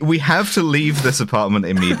God. We have to leave this apartment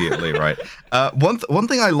immediately, right? One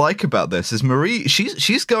thing I like about this is Marie.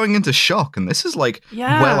 She's going into shock, and this is like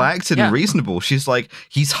Yeah. well acted Yeah. and reasonable. She's like,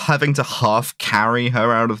 he's having to half carry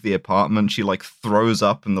her out of the apartment. She like throws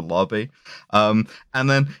up in the lobby, and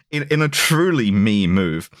then in a truly me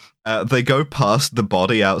move, they go past the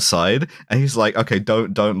body outside, and he's like, "Okay,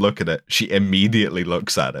 don't look at it." She immediately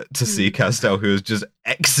looks at it to see Castell, who has just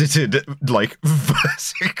exited like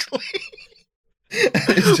vertically.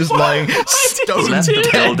 It's just lying did stone you Left do the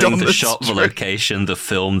dead building, on the the shot, the street. location, the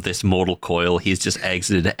film, this mortal coil. He's just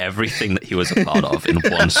exited everything that he was a part of in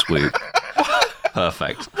one swoop.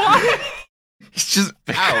 Perfect. It's just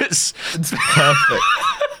out. Because It's perfect.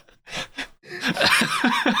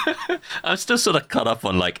 I'm still sort of caught up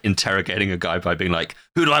on like interrogating a guy by being like,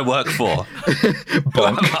 "Who do I work for?"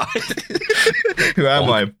 Bonk. Who am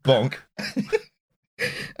I? Bonk.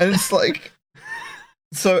 And it's like,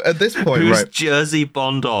 so at this point, Who's right? Jersey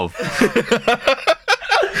Bond of?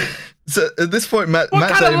 So at this point, Matt what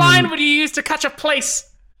kind Damon, of line would you use to catch a place?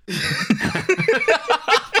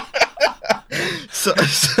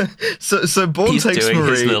 So Bourne He's takes doing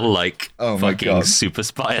Marie. his little like Oh my fucking God. super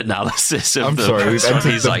spy analysis of I'm the sorry, we've restaurant.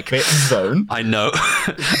 entered He's the like, bit zone. I know.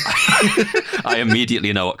 I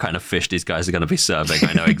immediately know what kind of fish these guys are going to be serving.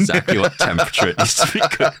 I know exactly what temperature it needs to be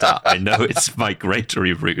cooked at. I know its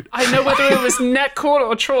migratory route. I know whether it was net caught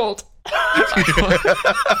or trawled.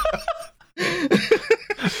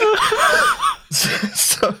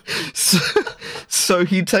 So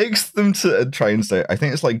he takes them to a train station. I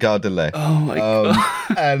think it's like Gare de l'Est. Oh my god!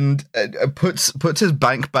 And puts his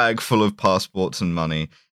bank bag full of passports and money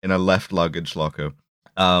in a left luggage locker.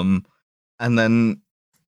 And then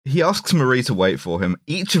he asks Marie to wait for him.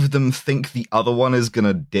 Each of them think the other one is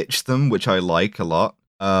gonna ditch them, which I like a lot.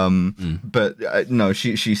 But no,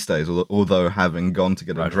 she stays, although having gone to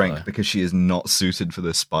get a drink because she is not suited for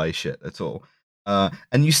this spy shit at all.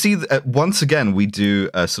 And you see that once again we do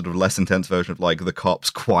a sort of less intense version of like the cops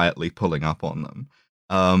quietly pulling up on them.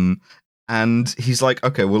 And he's like,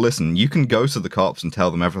 okay, well listen, you can go to the cops and tell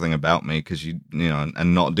them everything about me because you know,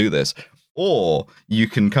 and not do this, or you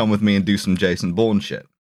can come with me and do some Jason Bourne shit.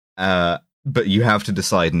 But you have to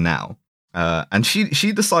decide now. And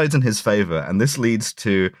she decides in his favor, and this leads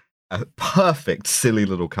to a perfect silly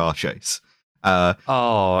little car chase.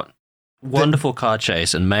 Wonderful car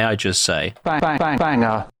chase, and may I just say, Bang, bang, bang,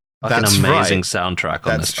 banger. An amazing soundtrack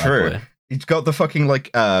on That's this. True. Bad boy. He's got the fucking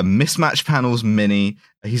like mismatch panels mini.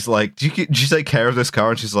 He's like, "Did you take care of this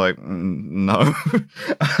car?" And she's like, "No."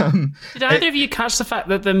 Did either of you catch the fact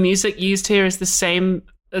that the music used here is the same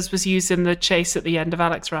as was used in the chase at the end of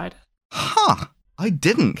Alex Rider? Huh. I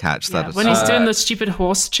didn't catch that. Yeah, when he's doing the stupid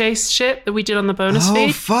horse chase shit that we did on the bonus feed.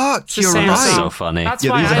 Oh fuck! It's the You're same right. song. So funny. That's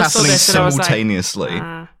Yeah, why these are I saw happening this and I was like, simultaneously.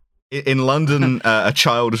 In London, a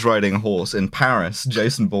child is riding a horse. In Paris,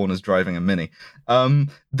 Jason Bourne is driving a Mini.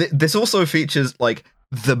 This also features like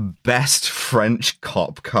the best French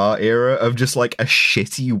cop car era of just like a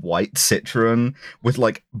shitty white Citroen with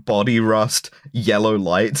like body rust, yellow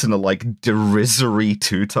lights, and a like derisory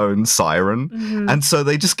two-tone siren. Mm-hmm. And so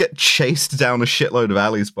they just get chased down a shitload of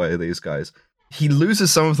alleys by these guys. He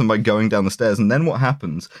loses some of them by going down the stairs, and then what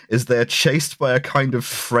happens is they're chased by a kind of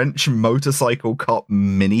French motorcycle cop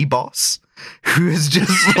mini boss who is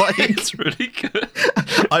just like, It's really good.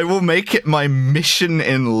 I will make it my mission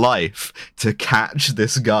in life to catch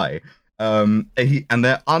this guy. And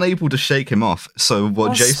they're unable to shake him off. So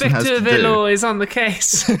what Jason has to Inspector do... Villor is on the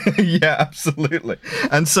case. Yeah, absolutely.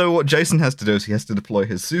 And so what Jason has to do is he has to deploy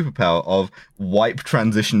his superpower of wipe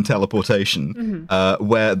transition teleportation,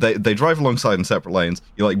 where they drive alongside in separate lanes.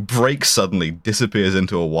 He like brakes suddenly, disappears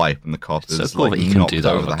into a wipe, and the cop So is cool like that you can knocked do that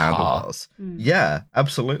over with the a car. handlebars. Yeah,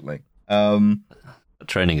 absolutely.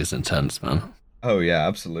 Training is intense, man. Oh yeah,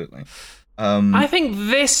 absolutely. I think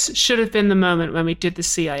this should have been the moment when we did the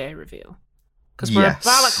CIA reveal. Because we're Yes.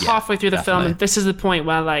 about like halfway through the film, definitely. and this is the point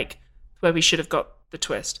where we should have got the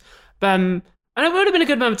twist. And it would have been a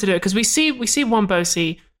good moment to do it, because we see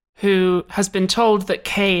Wombosi, who has been told that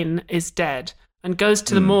Kane is dead, and goes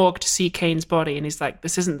to the morgue to see Kane's body, and he's like,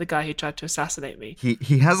 this isn't the guy who tried to assassinate me.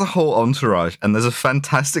 He has a whole entourage, and there's a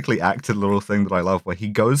fantastically acted little thing that I love where he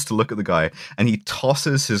goes to look at the guy and he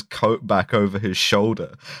tosses his coat back over his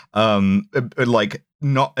shoulder, like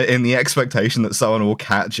not in the expectation that someone will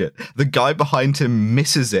catch it. The guy behind him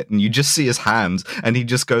misses it, and you just see his hands, and he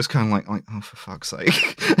just goes kind of like, oh, for fuck's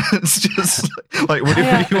sake! It's just like, what do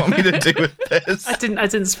you want me to do with this? I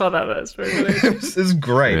didn't spell that, but it's very good. It's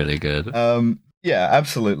great. Really good. Yeah,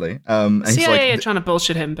 absolutely. And he's CIA like, are trying to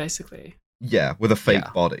bullshit him, basically. yeah, with a fake Yeah.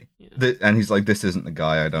 body. And he's like, this isn't the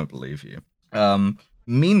guy, I don't believe you.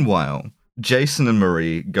 Meanwhile, Jason and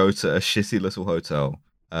Marie go to a shitty little hotel,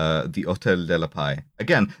 the Hôtel de la Paix.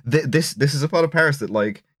 Again, this is a part of Paris that,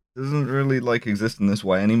 like, doesn't really, like, exist in this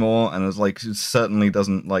way anymore, and it's, like, it certainly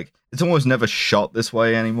doesn't, like, it's almost never shot this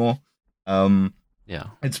way anymore. Yeah.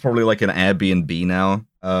 It's probably, like, an Airbnb now.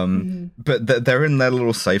 But they're in their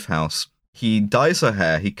little safe house. He dyes her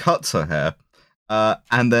hair, he cuts her hair,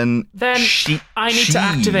 and then I need to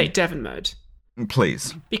activate Devon mode,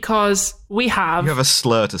 Please. because You have a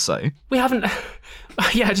slur to say. we haven't.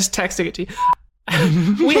 Yeah, just texting it to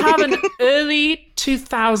you. We have an early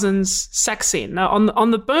 2000s sex scene. Now,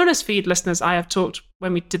 on the bonus feed, listeners, I have talked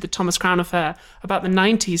when we did the Thomas Crown affair about the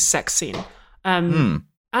 90s sex scene, and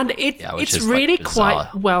which it's is, really like, bizarre.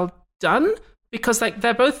 quite well done, because like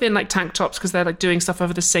they're both in like tank tops because they're like doing stuff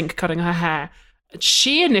over the sink, cutting her hair.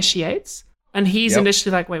 She initiates, and he's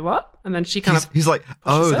initially like, "Wait, what?" And then she kind of He's like,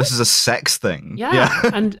 oh, it. this is a sex thing. Yeah.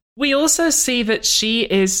 And we also see that she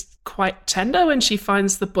is quite tender when she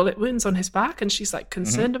finds the bullet wounds on his back, and she's like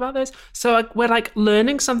concerned about those. So like, we're like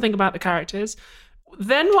learning something about the characters.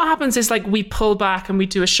 Then what happens is like we pull back and we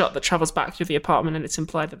do a shot that travels back through the apartment, and it's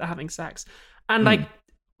implied that they're having sex. And like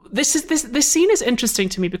this scene is interesting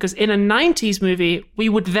to me because in a 90s movie, we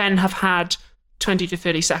would then have had 20 to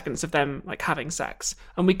 30 seconds of them like having sex,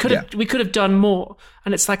 and we could have done more.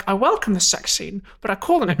 And it's like, I welcome the sex scene, but I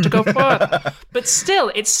call on it to go further. But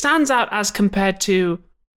still, it stands out as compared to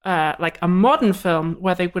like a modern film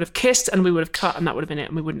where they would have kissed and we would have cut and that would have been it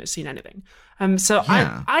and we wouldn't have seen anything. So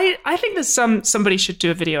Yeah. I think there's somebody should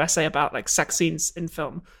do a video essay about like sex scenes in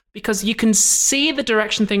film, because you can see the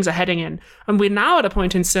direction things are heading in. And we're now at a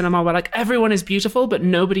point in cinema where like everyone is beautiful, but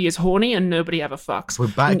nobody is horny and nobody ever fucks.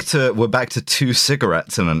 We're back to 2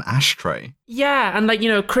 cigarettes and an ashtray. Yeah, and like, you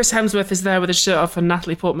know, Chris Hemsworth is there with his shirt off, and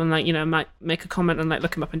Natalie Portman, like, you know, might make a comment and like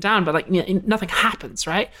look him up and down, but like, you know, nothing happens,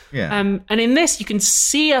 right? Yeah. And in this, you can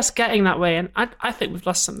see us getting that way, and I think we've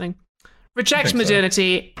lost something. Reject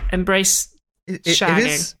modernity, embrace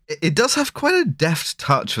shagging. It does have quite a deft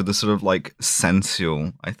touch with the sort of like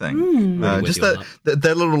sensual, I think. Really Just with you on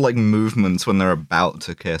their little like movements when they're about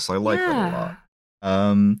to kiss. I like that a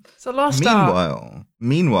lot. It's a lost art.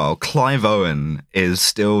 Meanwhile, Clive Owen is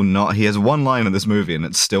still not. He has one line in this movie, and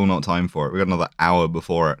it's still not time for it. We got another hour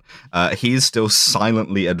before it. He's still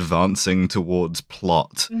silently advancing towards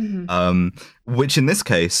plot, which in this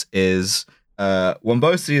case is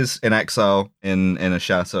Wombosi is in exile in a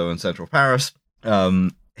chateau in central Paris.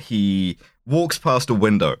 He walks past a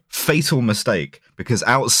window. Fatal mistake, because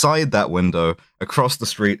outside that window, across the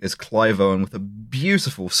street, is Clive Owen with a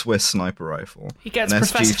beautiful Swiss sniper rifle. He gets an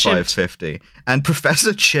Professor SG-550. And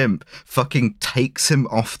Professor Chimp fucking takes him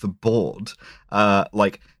off the board,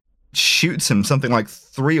 like shoots him something like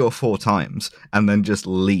 3 or 4 times, and then just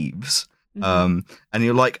leaves. And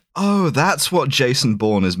you're like, oh, that's what Jason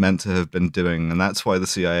Bourne is meant to have been doing, and that's why the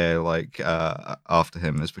CIA like after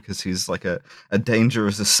him, is because he's like a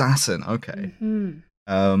dangerous assassin. Okay.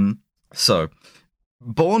 So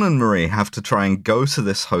Bourne and Marie have to try and go to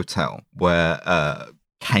this hotel where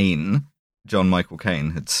John Michael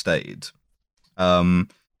Caine had stayed, and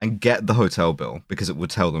get the hotel bill because it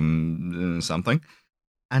would tell them something.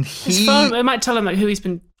 And His phone, it might tell him like who he's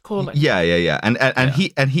been calling. Yeah.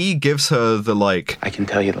 And he gives her the like, I can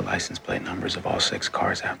tell you the license plate numbers of all 6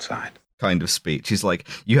 cars outside. kind of speech. He's like,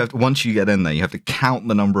 you have to, once you get in there, you have to count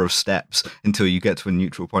the number of steps until you get to a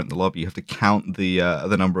neutral point in the lobby. You have to count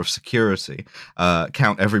the number of security,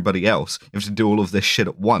 count everybody else. You have to do all of this shit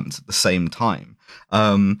at once at the same time.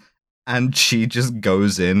 And she just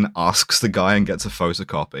goes in, asks the guy, and gets a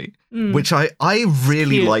photocopy, which I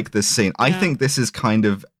really like this scene. I think this is kind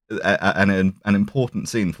of an important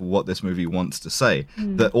scene for what this movie wants to say.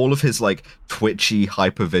 That all of his like twitchy,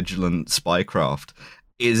 hypervigilant spycraft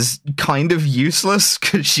is kind of useless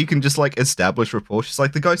because she can just like establish rapport. She's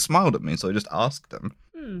like, the guy smiled at me, so I just asked him.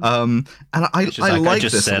 And I like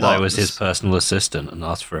just this said a lot. I was his personal assistant and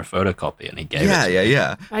asked for a photocopy, and he gave it.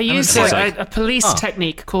 Yeah. I used a police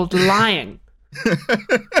technique called lying.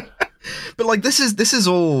 But like this is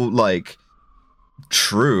all like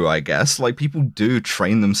true, I guess. Like people do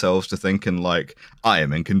train themselves to think in like, I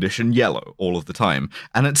am in condition yellow all of the time,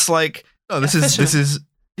 and it's like, oh, this is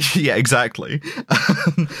yeah, exactly.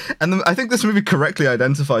 And I think this movie correctly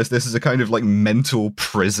identifies this as a kind of like mental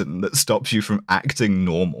prison that stops you from acting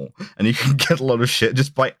normal, and you can get a lot of shit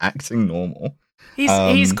just by acting normal.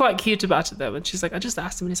 He's quite cute about it though, and she's like, I just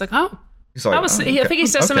asked him, and he's like, oh, he's like, that was. I think he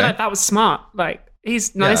says something like, that was smart. Like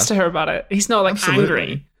he's nice to her about it. He's not like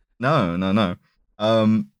angry. No.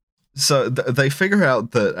 So they figure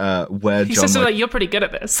out that where he John says like, you're pretty good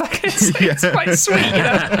at this. Like it's quite sweet. You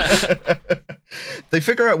know? They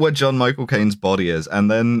figure out where John Michael Caine's body is, and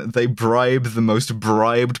then they bribe the most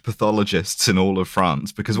bribed pathologists in all of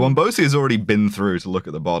France, because Wombosi has already been through to look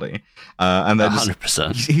at the body, and they're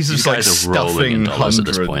 100%. He's just like stuffing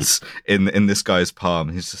hundreds in in this guy's palm.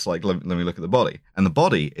 He's just like, let me look at the body, and the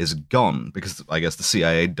body is gone because I guess the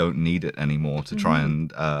CIA don't need it anymore to try and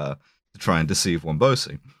deceive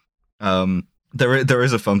Wombosi. There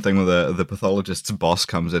is a fun thing where the pathologist's boss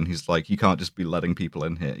comes in. He's like, you can't just be letting people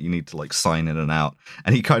in here. You need to like sign in and out.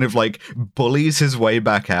 And he kind of like bullies his way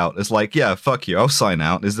back out. It's like, yeah, fuck you, I'll sign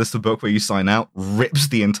out. Is this the book where you sign out? Rips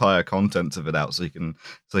the entire contents of it out so you can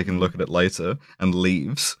look at it later, and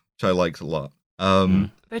leaves, which I liked a lot.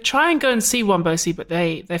 They try and go and see Wombosi, but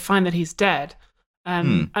they find that he's dead.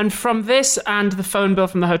 And from this and the phone bill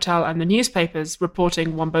from the hotel and the newspapers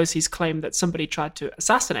reporting Wombosi's claim that somebody tried to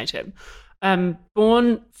assassinate him,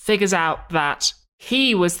 Bourne figures out that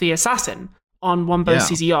he was the assassin on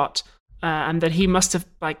Wombosi's yacht, and that he must have,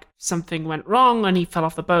 like, something went wrong and he fell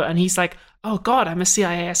off the boat, and he's like, oh god, I'm a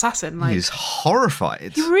CIA assassin. Like, he's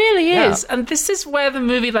horrified. He really is. And this is where the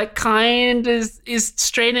movie like kind is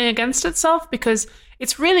straining against itself, because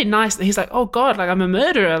it's really nice that he's like, oh god, like I'm a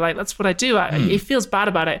murderer, like that's what I do. He feels bad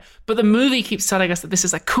about it, but the movie keeps telling us that this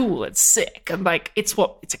is like cool, it's sick, and like it's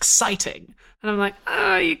exciting. And I'm like,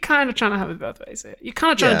 you're kind of trying to have it both ways here. You're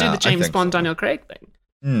kind of trying to do the James Bond, Daniel Craig thing.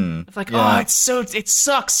 It's like, it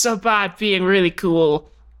sucks so bad being really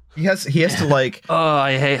cool. He has to like Oh,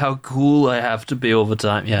 I hate how cool I have to be all the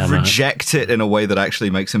time. Yeah, man. reject it in a way that actually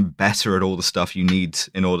makes him better at all the stuff you need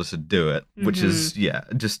in order to do it, which is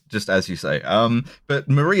just as you say. But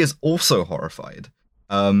Marie is also horrified.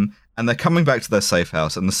 And they're coming back to their safe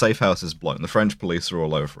house, and the safe house is blown. The French police are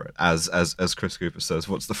all over it. As Chris Cooper says,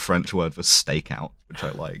 what's the French word for stakeout, which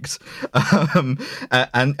I liked.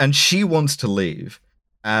 And she wants to leave,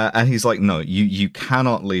 and he's like, no, you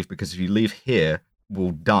cannot leave, because if you leave here,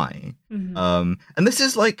 we'll die. And this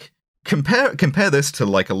is like, compare this to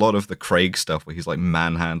like a lot of the Craig stuff where he's like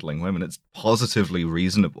manhandling women. It's positively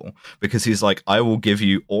reasonable, because he's like, I will give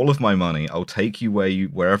you all of my money, I'll take you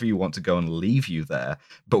wherever you want to go and leave you there,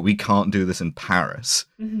 but we can't do this in Paris.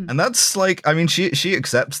 And that's like, I mean, she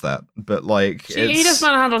accepts that, but like he does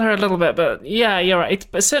manhandle her a little bit, but yeah, you're right.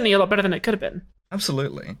 It's certainly a lot better than it could have been.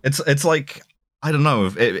 Absolutely. It's like, I don't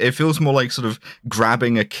know, it feels more like sort of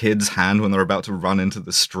grabbing a kid's hand when they're about to run into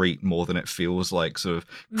the street more than it feels like sort of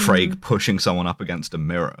Craig pushing someone up against a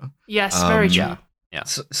mirror. Yes, very true. Yeah.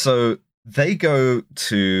 So they go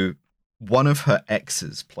to one of her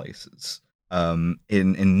ex's places in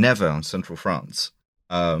Nevers, in central France,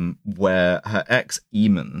 where her ex,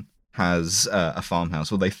 Eamon, has a farmhouse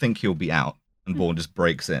where they think he'll be out, and Bourne just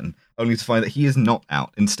breaks in, only to find that he is not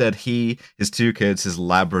out. Instead, his two kids, his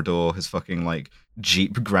Labrador, his fucking like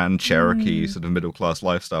Jeep Grand Cherokee sort of middle class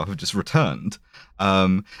lifestyle have just returned.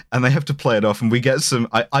 And they have to play it off, and we get some.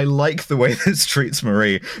 I like the way this treats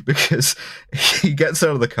Marie, because he gets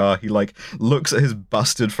out of the car, he like looks at his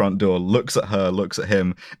busted front door, looks at her, looks at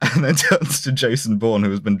him, and then turns to Jason Bourne,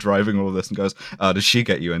 who has been driving all of this, and goes, "Did she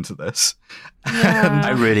get you into this?" Yeah.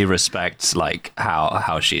 I really respect like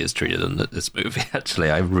how she is treated in this movie.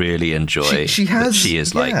 Actually, I really enjoy. She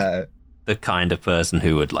is like the kind of person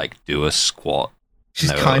who would like do a squat. She's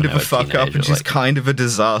kind of a fuck up, and she's kind of a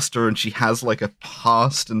disaster, and she has like a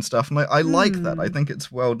past and stuff, and I like that. I think it's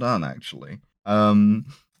well done, actually. And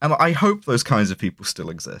I hope those kinds of people still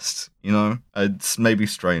exist. You know, it's maybe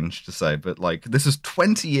strange to say, but like this is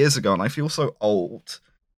 20 years ago, and I feel so old.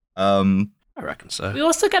 I reckon so. We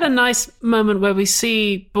also get a nice moment where we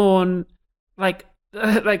see Bourne, like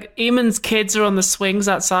Eamon's kids are on the swings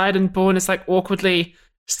outside, and Bourne is like awkwardly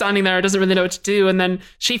standing there, doesn't really know what to do, and then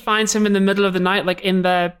she finds him in the middle of the night, like in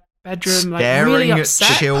their bedroom, like really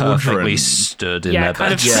upset. Perfectly stood in their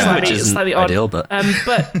kind bedroom, of which isn't slightly odd. ideal, but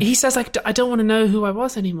but he says like, I don't want to know who I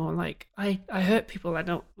was anymore. Like I hurt people. I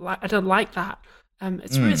don't like that.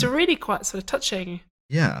 It's a really quite sort of touching.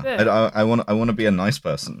 Yeah, I want to be a nice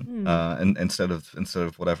person, instead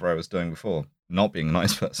of whatever I was doing before, not being a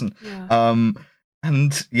nice person. Yeah.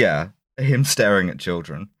 And yeah, him staring at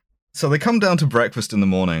children. So they come down to breakfast in the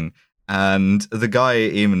morning, and the guy,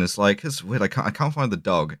 Eamon, is like, it's weird, I can't find the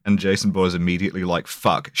dog. And Jason Bourne is immediately like,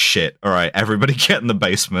 fuck, shit, all right, everybody get in the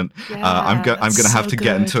basement. I'm going to have to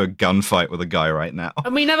get into a gunfight with a guy right now.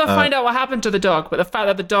 And we never find out what happened to the dog, but the fact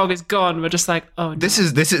that the dog is gone, we're just like, oh no. This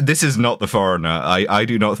is not the foreigner. I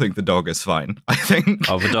do not think the dog is fine. I think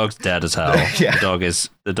the dog's dead as hell. Yeah.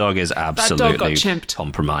 The dog is absolutely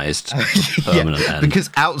compromised. Permanent end. Because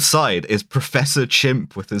outside is Professor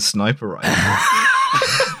Chimp with his sniper rifle.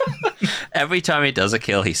 Every time he does a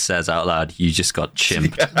kill, he says out loud, "You just got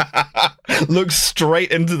chimped." Looks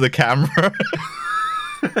straight into the camera.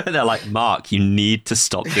 They're like, Mark, you need to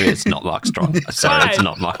stop doing it. It's not Mark Strong. Sorry, it's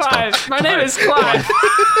not Mark Strong. My name is Clive.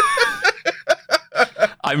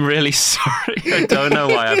 I'm really sorry. I don't know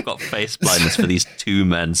why I've got face blindness for these two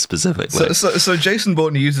men specifically. So Jason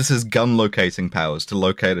Bourne uses his gun locating powers to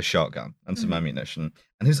locate a shotgun and some ammunition.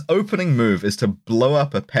 And his opening move is to blow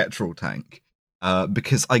up a petrol tank.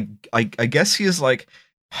 Because I guess he is like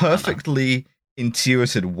perfectly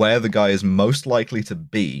intuited where the guy is most likely to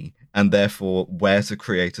be, and therefore where to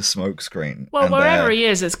create a smoke screen. Well, and wherever he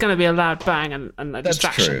is, it's going to be a loud bang and a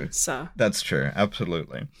distraction. True. So that's true,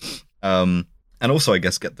 absolutely. And also, I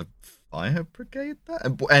guess, get the fire brigade there.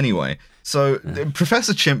 Anyway, so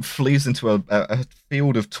Professor Chimp flees into a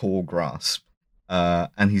field of tall grass,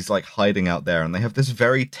 and he's like hiding out there, and they have this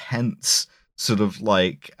very tense sort of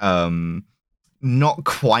like not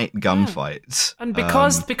quite gunfights. And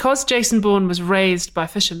because Jason Bourne was raised by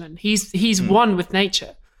fishermen, he's one with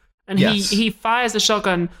nature. And he fires a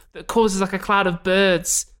shotgun that causes like a cloud of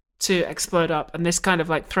birds to explode up, and this kind of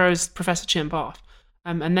like throws Professor Chimp off.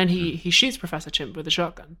 And then he shoots Professor Chimp with a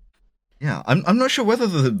shotgun. Yeah, I'm not sure whether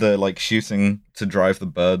the like shooting to drive the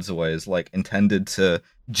birds away is like intended to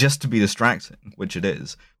just to be distracting, which it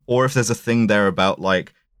is, or if there's a thing there about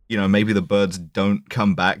like, you know, maybe the birds don't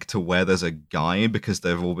come back to where there's a guy because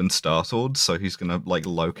they've all been startled, so he's gonna like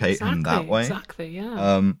locate him that way. Exactly,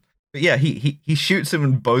 yeah. But yeah, he shoots him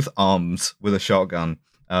in both arms with a shotgun,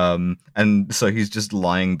 And so he's just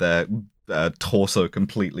lying there, torso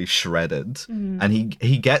completely shredded, and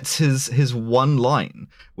he gets his one line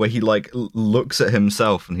where he like looks at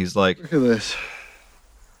himself and he's like, "Look at this.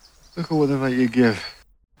 Look at whatever you give."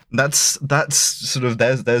 That's sort of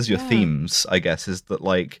there's your themes, I guess, is that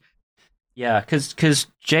like, yeah, because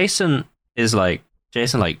Jason gets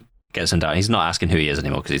him down. He's not asking who he is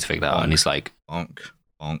anymore because he's figured that out, and he's like, bonk.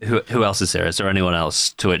 Who else is there? Is there anyone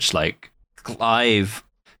else? To which like Clive.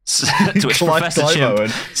 To which Professor Chimp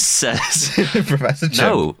says, Professor Chimp.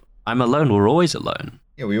 "No, I'm alone. We're always alone.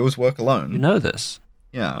 Yeah, we always work alone. You know this."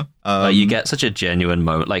 Yeah. Like, you get such a genuine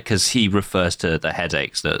moment, like, because he refers to the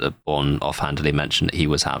headaches that Bourne offhandedly mentioned that he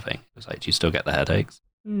was having. It's like, do you still get the headaches?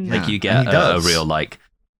 Yeah, like, you get a real, like,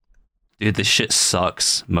 dude, this shit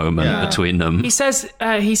sucks moment between them. He says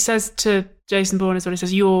to Jason Bourne as well, he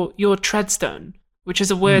says, you're Treadstone, which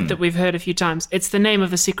is a word that we've heard a few times. It's the name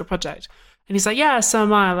of the secret project. And he's like, yeah, so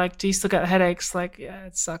am I. Like, do you still get the headaches? Like, yeah,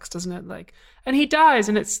 it sucks, doesn't it? Like, and he dies,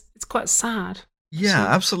 and it's quite sad. Yeah,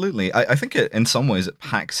 absolutely. I think in some ways it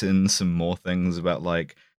packs in some more things about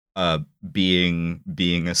like being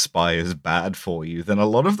a spy is bad for you than a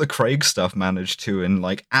lot of the Craig stuff managed to in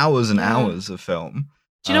like hours and hours of film.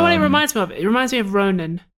 Do you know what it reminds me of? It reminds me of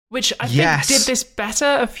Ronin, which I think did this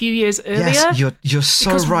better a few years earlier. Yes, you're so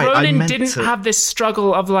because right. Ronin didn't have this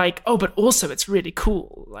struggle of like, oh, but also it's really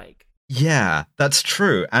cool. Like, yeah, that's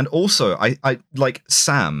true. And also, I like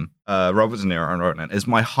Sam, Robert De Niro and Ronin is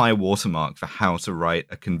my high watermark for how to write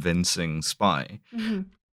a convincing spy. Mm-hmm.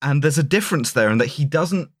 And there's a difference there in that he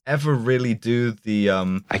doesn't ever really do the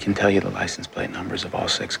I can tell you the license plate numbers of all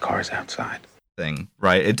 6 cars outside. Thing,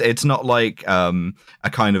 right? It's not like a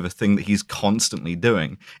kind of a thing that he's constantly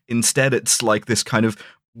doing. Instead, it's like this kind of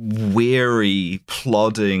weary,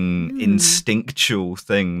 plodding, instinctual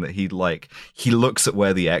thing that he looks at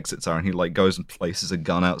where the exits are and he like goes and places a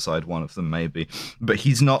gun outside one of them maybe, but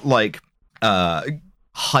he's not like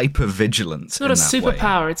hyper vigilant. It's not a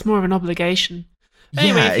superpower, it's more of an obligation.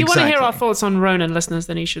 Anyway, if you want to hear our thoughts on Ronin, listeners,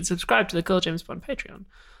 then you should subscribe to the Girl James Bond Patreon.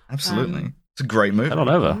 Absolutely. It's a great movie. Head on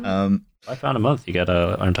over. £5 a month, you get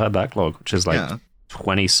our entire backlog, which is like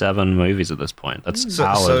 27 movies at this point. That's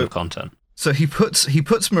hours of content. So he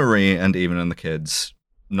puts Marie and Eamon and the kids,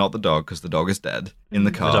 not the dog, because the dog is dead, in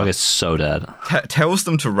the car. The dog is so dead. Tells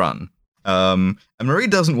them to run. And Marie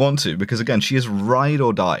doesn't want to because, again, she is ride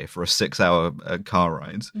or die for a 6-hour car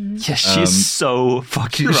ride. Yeah, she's so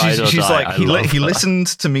fucking ride or she's die. Like, he listened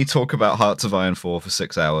to me talk about Hearts of Iron 4 for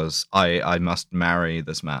 6 hours. I must marry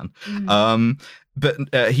this man.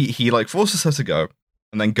 But he like forces her to go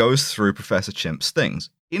and then goes through Professor Chimp's things,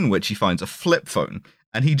 in which he finds a flip phone.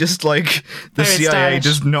 And he just, like, the CIA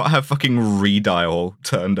does not have fucking redial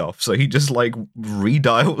turned off. So he just, like,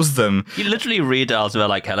 redials them. He literally redials them,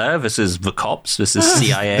 like, hello, this is the cops, this is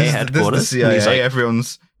CIA headquarters. This is the CIA, like,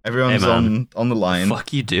 everyone's hey, man, on the line. What the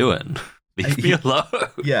fuck you doing? Leave me alone.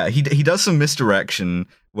 Yeah, he does some misdirection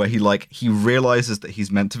where he realizes that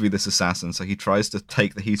he's meant to be this assassin. So he tries to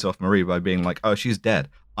take the heat off Marie by being like, oh, she's dead.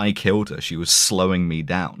 I killed her. She was slowing me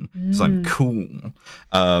down. So I'm cool.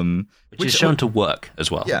 Which is shown to work as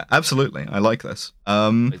well. Yeah, absolutely. I like this.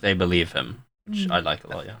 They believe him, which I like a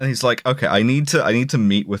lot, yeah. And he's like, okay, I need to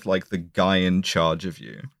meet with like the guy in charge of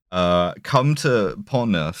you. Come to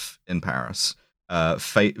Pont Neuf in Paris.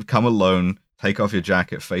 Come alone, take off your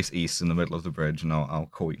jacket, face east in the middle of the bridge, and I'll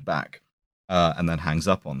call you back. And then hangs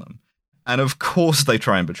up on them. And of course they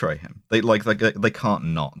try and betray him. They can't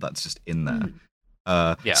not. That's just in there.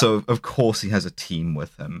 So of course he has a team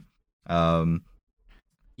with him.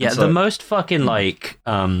 The most fucking like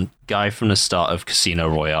guy from the start of Casino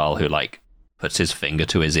Royale who like puts his finger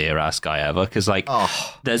to his ear ass guy ever, because like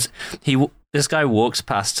this guy walks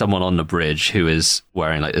past someone on the bridge who is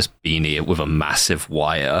wearing like this beanie with a massive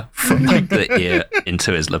wire from like the ear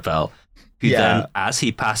into his lapel. Who then, as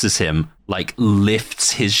he passes him, like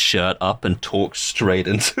lifts his shirt up and talks straight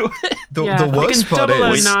into it. The worst part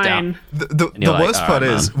is, the worst part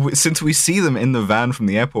is, since we see them in the van from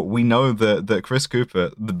the airport, we know that Chris Cooper,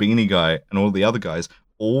 the beanie guy, and all the other guys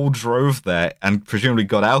all drove there and presumably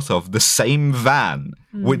got out of the same van,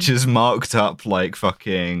 which is marked up like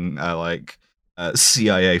fucking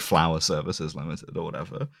CIA Flower Services Limited or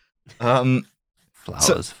whatever.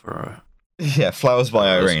 Flowers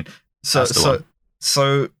by Irene.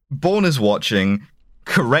 So Bourne is watching,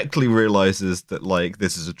 correctly realizes that like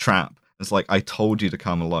this is a trap. It's like, I told you to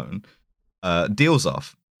come alone. Deals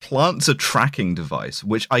off, plants a tracking device,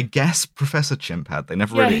 which I guess Professor Chimp had. They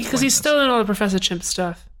never really because he's stolen all the Professor Chimp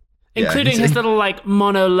stuff, including his little like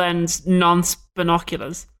mono lens nonce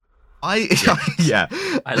binoculars. Yeah.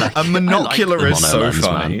 I like- a monocular I like is the so mono lens,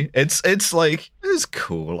 funny. man. It's like it's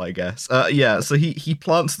cool, I guess. Yeah. So he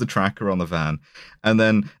plants the tracker on the van, and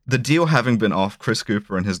then the deal having been off, Chris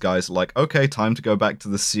Cooper and his guys are like, okay, time to go back to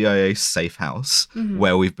the CIA safe house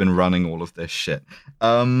where we've been running all of this shit.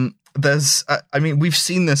 There's, I mean, we've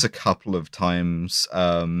seen this a couple of times.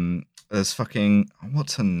 There's fucking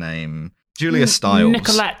what's her name? Julia Stiles.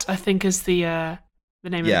 Nicolette, I think, is the name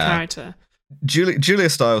of the character. Julia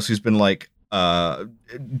Stiles, who's been like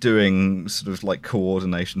doing sort of like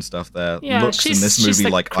coordination stuff there, looks in this movie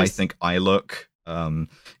like I think I look.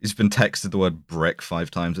 He's been texted the word brick 5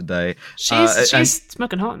 times a day. She's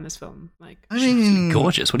smoking hot in this film. Like, I mean,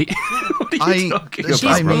 Gorgeous. What are you talking about?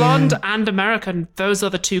 she's bro? blonde and American. Those are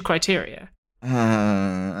the 2 criteria.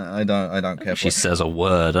 I don't care. She says a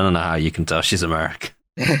word. I don't know how you can tell she's American.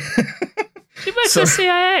 She works for the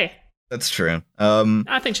CIA. That's true.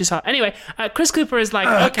 I think she's hot. Anyway, Chris Cooper is like,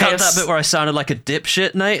 okay. Cut that bit where I sounded like a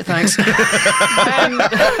dipshit, Nate. Thanks.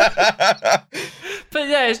 But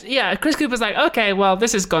yeah, Chris Cooper's like, okay, well,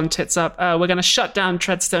 this has gone tits up. We're going to shut down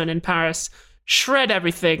Treadstone in Paris, shred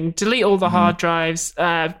everything, delete all the hard drives,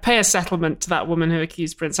 pay a settlement to that woman who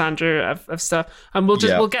accused Prince Andrew of stuff, and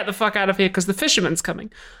we'll get the fuck out of here because the fisherman's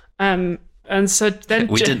coming. And so then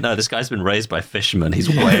we didn't know this guy's been raised by fishermen. He's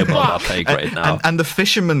way above our pay grade now. And the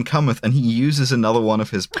fisherman cometh, and he uses another one of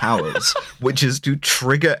his powers, which is to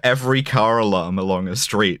trigger every car alarm along a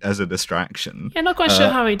street as a distraction. Yeah, not quite sure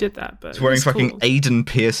how he did that, but he's wearing fucking cool. Aidan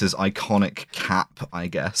Pierce's iconic cap, I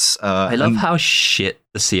guess. I love how shit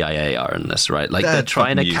the CIA are in this, right? Like they're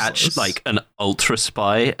trying to catch useless. like an ultra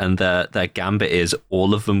spy, and their gambit is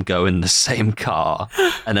all of them go in the same car,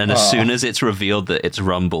 and then as soon as it's revealed that it's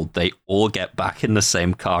rumbled, they all get back in the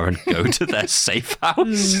same car and go to their safe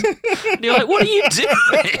house. And you're like, what are you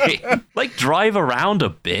doing? Like drive around a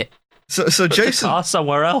bit. So Put Jason the car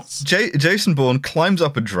somewhere else. Jason Bourne climbs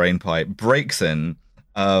up a drain pipe, breaks in,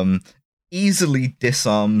 easily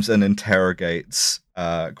disarms and interrogates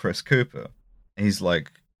Chris Cooper. He's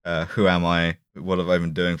like, who am I? What have I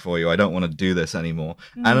been doing for you? I don't want to do this anymore.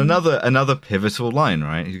 And another pivotal line,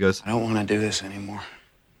 right? He goes, I don't want to do this anymore.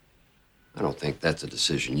 I don't think that's a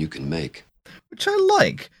decision you can make. which I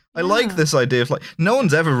like. I like this idea of like, no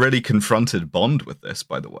one's ever really confronted Bond with this,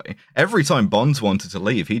 by the way. Every time Bond's wanted to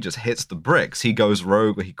leave, he just hits the bricks. He goes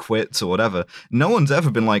rogue or he quits or whatever. No one's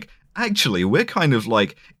ever been like, actually, we're kind of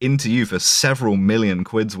like into you for several million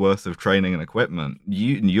quid's worth of training and equipment.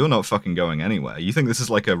 You're not fucking going anywhere. You think this is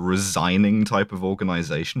like a resigning type of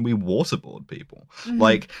organization? We waterboard people. Mm-hmm.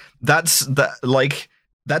 Like that's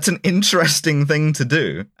an interesting thing to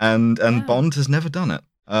do, and Bond has never done it,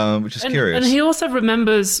 which is curious. And he also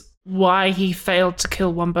remembers why he failed to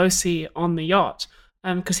kill Wombosi on the yacht,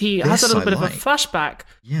 because he has a little bit of a flashback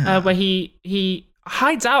where he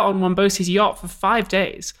hides out on Wombosi's yacht for 5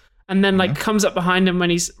 days. And then, like, comes up behind him when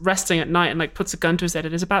he's resting at night and, like, puts a gun to his head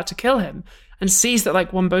and is about to kill him. And sees that,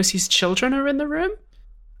 like, Wombosi's children are in the room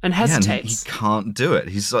and hesitates. And he can't do it.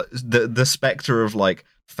 He's like, the specter of, like,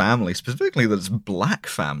 family, specifically that's black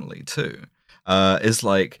family, too, is,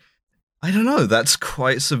 like, I don't know, that's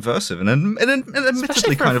quite subversive. And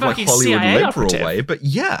admittedly kind of, like, Hollywood CIA liberal operative. way. But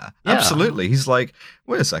yeah, absolutely. He's like,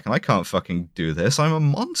 wait a second, I can't fucking do this. I'm a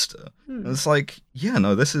monster. And it's like, yeah,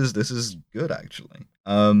 no, this is good, actually.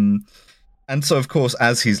 And so, of course,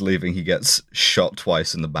 as he's leaving, he gets shot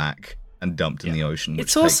twice in the back and dumped in the ocean,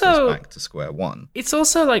 which takes us back to square one. It's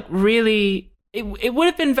also, like, really... It would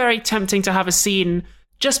have been very tempting to have a scene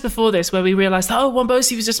just before this where we realized, oh,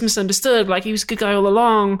 Wombosi was just misunderstood, like, he was a good guy all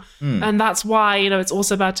along, and that's why, you know, it's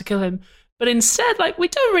also about to kill him. But instead, like, we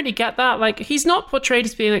don't really get that. Like, he's not portrayed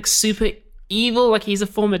as being, like, super evil, like he's a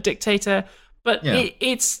former dictator, but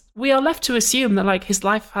we are left to assume that, like, his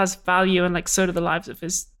life has value, and, like, so do the lives of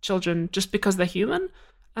his children, just because they're human.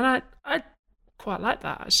 And I quite like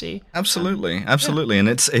that, actually. Absolutely.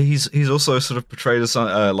 And he's also sort of portrayed as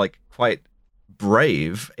like quite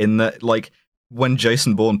brave in that, like, when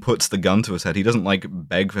Jason Bourne puts the gun to his head, he doesn't, like,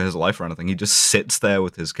 beg for his life or anything. He just sits there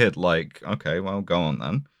with his kid, like, okay, well, go on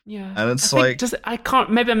then. Yeah. And it's I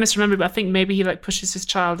can't, maybe I'm misremembering, but I think maybe he, like, pushes his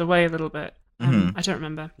child away a little bit. I don't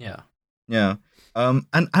remember. Yeah. Yeah. And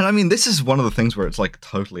I mean, this is one of the things where it's, like,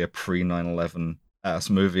 totally a pre 9/11 ass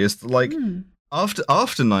movie. Is like, after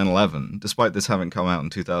 9/11, despite this having come out in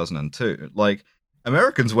 2002, like,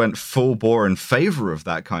 Americans went full bore in favor of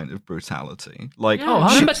that kind of brutality. Like,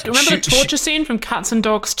 remember the torture scene from Cats and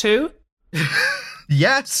Dogs 2?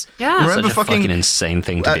 Yes. Yeah. Remember Such a fucking insane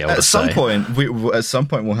thing to be able to say. At some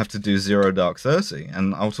point, we'll have to do Zero Dark 30,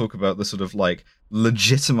 and I'll talk about the sort of, like,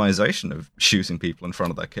 legitimization of shooting people in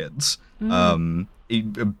front of their kids,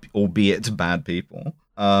 albeit bad people.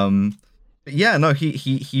 But yeah, no,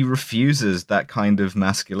 he refuses that kind of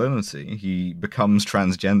masculinity. He becomes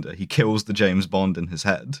transgender. He kills the James Bond in his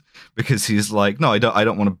head because he's like, no, I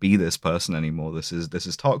don't want to be this person anymore. This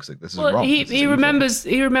is toxic. This is wrong. He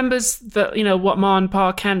remembers that, you know, what Ma and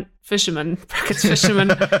Pa Kent fisherman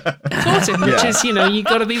taught him, which is, you know, you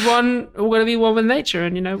got to be one with nature,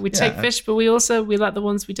 and you know, we take fish, but we let the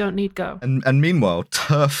ones we don't need go. And meanwhile,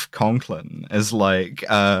 Turf Conklin is like,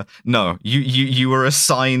 no, you were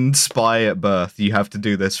assigned spy at birth. You have to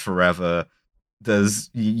do this forever.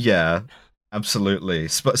 Absolutely.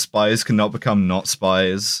 Spies cannot become not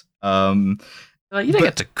spies. You don't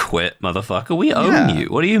get to quit, motherfucker. We own you.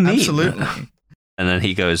 What do you mean? Absolutely. And then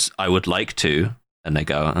he goes, I would like to. And they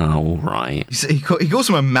go, oh, right. He calls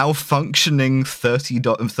him a malfunctioning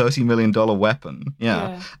 $30 million weapon.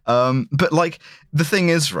 Yeah. But, like, the thing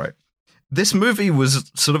is, right, this movie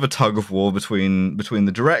was sort of a tug of war between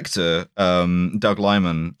the director, Doug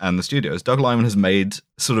Liman, and the studios. Doug Liman has made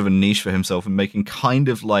sort of a niche for himself in making kind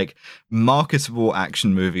of, like, marketable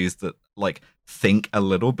action movies that, like, think a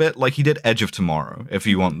little bit. Like, he did Edge of Tomorrow, if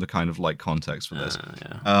you want the kind of, like, context for this.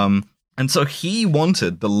 And so he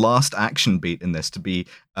wanted the last action beat in this to be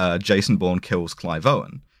Jason Bourne kills Clive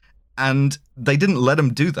Owen. And they didn't let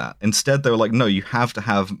him do that. Instead, they were like, no, you have to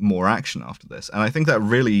have more action after this. And I think that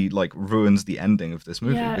really, like, ruins the ending of this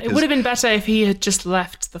movie. Yeah, because, it would have been better if he had just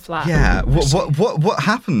left the flat. Yeah, what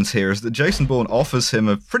happens here is that Jason Bourne offers him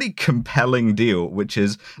a pretty compelling deal, which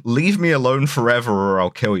is, leave me alone forever or I'll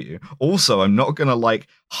kill you. Also, I'm not going to, like,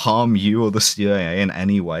 harm you or the CIA in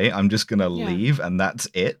any way. I'm just going to leave, and that's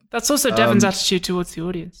it. That's also Devon's attitude towards the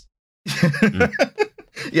audience.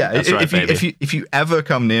 Yeah, if you ever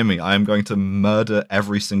come near me, I am going to murder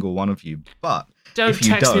every single one of you. But don't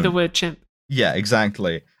text me the word chimp. Yeah,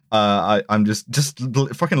 exactly. I'm just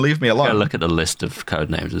fucking leave me alone. Go look at the list of code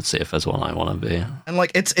names and see if there's one I want to be. And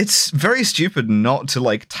like, it's very stupid not to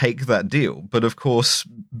like take that deal, but of course,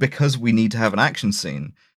 because we need to have an action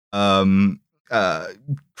scene,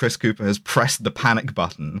 Chris Cooper has pressed the panic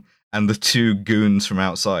button. And the three goons from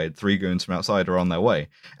outside are on their way.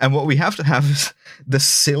 And what we have to have is the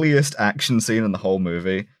silliest action scene in the whole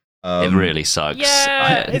movie. It really sucks.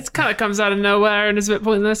 Yeah, it kind of comes out of nowhere and is a bit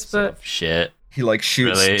pointless, but... Shit. He, like,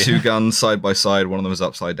 shoots two guns side by side. One of them is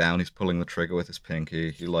upside down. He's pulling the trigger with his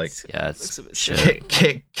pinky. He, like,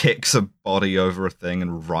 kicks a body over a thing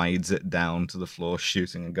and rides it down to the floor,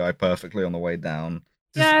 shooting a guy perfectly on the way down.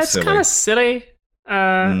 It's kind of silly.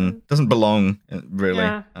 Doesn't belong, really.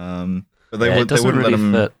 Yeah. But they wouldn't let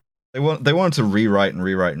him. They wanted to rewrite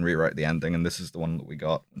the ending, and this is the one that we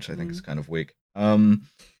got, which I think is kind of weak. And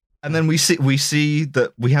then we see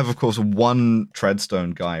that we have, of course, one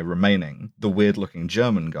Treadstone guy remaining, the weird-looking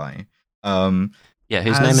German guy. Whose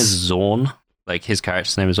name is Zorn. Like, his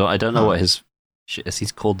character's name is Zorn. I don't know what his shit is.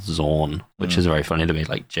 He's called Zorn, which is very funny to me,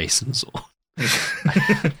 like Jason Zorn.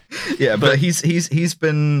 Yeah, but he's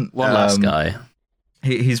been one last guy.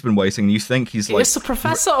 He's been waiting. You think he's like... He's a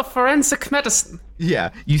professor of forensic medicine. Yeah,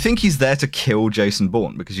 you think he's there to kill Jason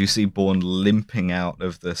Bourne because you see Bourne limping out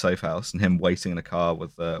of the safe house and him waiting in a car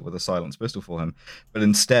with a silenced pistol for him. But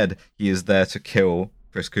instead, he is there to kill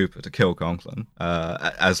Chris Cooper, to kill Conklin,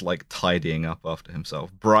 as like tidying up after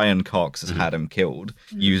himself. Brian Cox has had him killed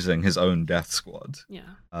using his own death squad. Yeah.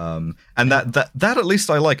 And that at least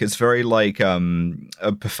I like. It's very like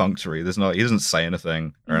perfunctory. He doesn't say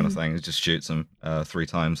anything or anything. He just shoots him 3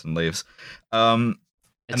 times and leaves.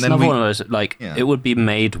 It's another one of those, like, it would be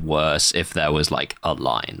made worse if there was like a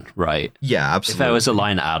line, right? Yeah, absolutely. If there was a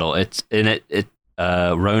line at all,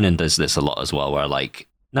 Ronin does this a lot as well, where like,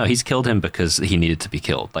 no, he's killed him because he needed to be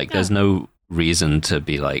killed. Like, there's no reason to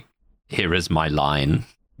be like, here is my line.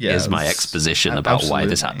 Here's my exposition about why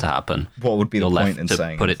this had to happen. What would be the point in to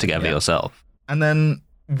saying put it together yourself? And then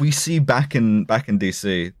we see back in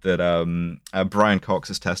DC that Brian Cox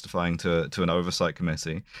is testifying to an oversight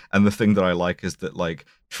committee, and the thing that I like is that like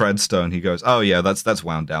Treadstone, he goes, "Oh yeah, that's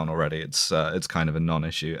wound down already. It's kind of a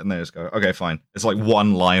non-issue," and they just go, "Okay, fine." It's like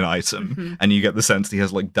one line item, and you get the sense he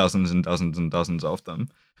has like dozens and dozens and dozens of them,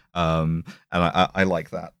 and I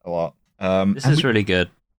like that a lot. This is really good.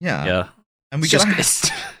 Yeah. And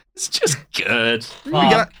it's just good.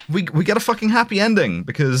 We get a fucking happy ending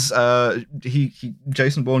because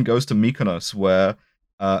Jason Bourne goes to Mykonos, where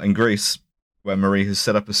in Greece, where Marie has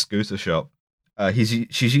set up a scooter shop.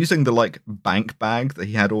 She's using the like bank bag that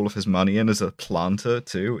he had all of his money in as a planter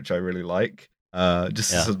too, which I really like.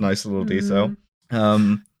 Just as a nice little detail.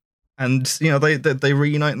 And you know they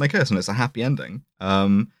reunite and they kiss, and it's a happy ending.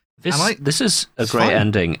 This is a great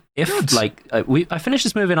ending. If I finished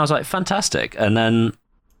this movie and I was like, fantastic, and then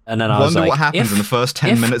And then I was wonder like, what happens if- in the first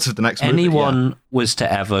 10 if minutes of the next movie. anyone was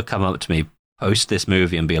to ever come up to me post this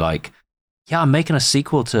movie and be like, yeah, I'm making a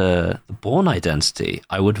sequel to The Bourne Identity,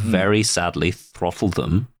 I would very sadly throttle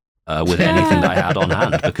them with anything that I had on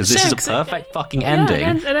hand, because this is a perfect fucking ending.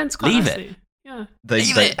 It ends quite Leave nicely. it. Yeah.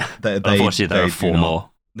 Leave it. Unfortunately, there are do 4 not. more.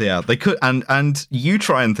 Yeah, they could, and you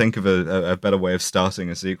try and think of a better way of starting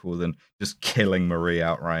a sequel than just killing Marie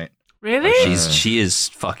outright. Really? She is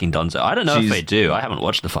fucking done. So I don't know if She's- they do. I haven't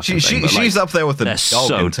watched the fucking thing. But She's like, up there with the they're dog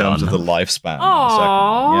so in terms done. of the lifespan.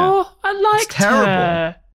 Oh, I liked It's terrible.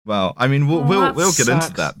 her. Well, I mean, we'll that get into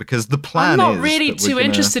sucks. that because the plan I'm not is really that we're too gonna-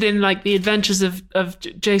 interested in like the adventures of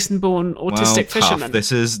Jason Bourne, Well, autistic tough. fisherman.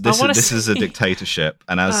 This is wanna this is a see- dictatorship,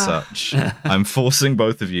 and as such, I'm forcing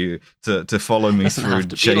both of you to follow me Doesn't through have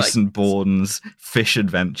to be like- Jason Bourne's fish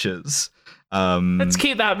adventures. Let's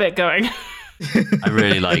keep that bit going. I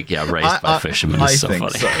really like, Raised by Fishermen is so think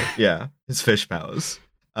funny. so. Yeah, his fish powers.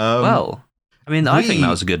 Well, I mean, I think we- that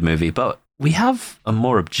was a good movie, but we have a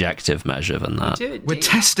more objective measure than that. We're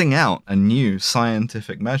testing out a new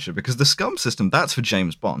scientific measure because the scum system, that's for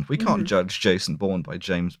James Bond. We can't judge Jason Bourne by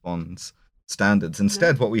James Bond's standards.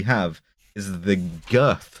 Instead, what we have is the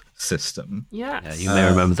girth system. Yes. Yeah, you may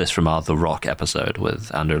remember this from our The Rock episode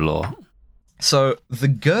with Andrew Law. So the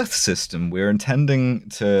girth system, we're intending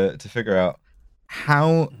to figure out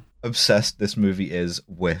how obsessed this movie is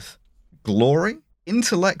with glory,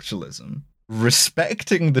 intellectualism,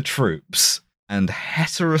 respecting the troops, and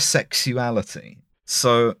heterosexuality.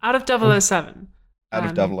 So Out of 007. out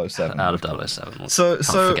of 007. Out of 007. So Can't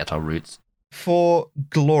so forget our roots. for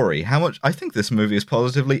glory, how much? I think this movie is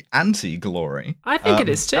positively anti-glory. I think it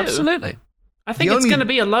is too. Absolutely. I think The it's only- going to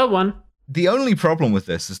be a low one. The only problem with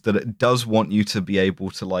this is that it does want you to be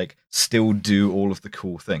able to like still do all of the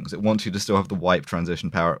cool things. It wants you to still have the wipe transition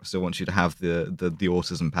power. It still wants you to have the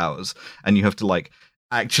autism powers, and you have to like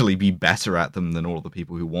actually be better at them than all the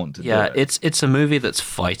people who want to do Yeah, it. it's a movie that's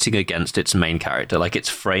fighting against its main character. Like, its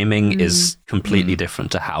framing is completely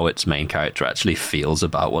different to how its main character actually feels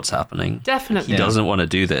about what's happening. Definitely. He doesn't want to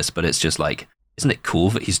do this, but it's just like, isn't it cool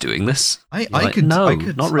that he's doing this? I Like, could no, I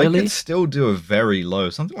could, not I really. could still do a very low,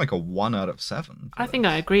 something like a 1 out of 7. I think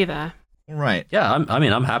I agree there. All right. Yeah,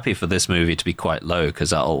 I'm happy for this movie to be quite low because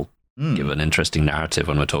that'll give an interesting narrative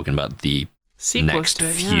when we're talking about the Sequels next to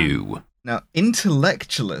it, yeah. few. Now,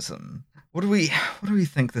 intellectualism. What do we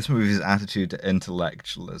think this movie's attitude to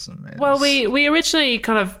intellectualism is? Well, we originally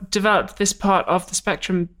kind of developed this part of the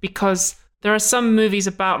spectrum because there are some movies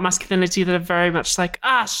about masculinity that are very much like,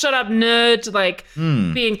 shut up, nerd. Like,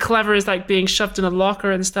 being clever is like being shoved in a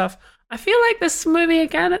locker and stuff. I feel like this movie,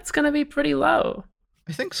 again, it's going to be pretty low.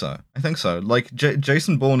 I think so. Like,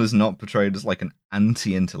 Jason Bourne is not portrayed as like an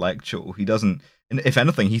anti-intellectual. He doesn't. If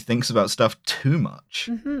anything, he thinks about stuff too much.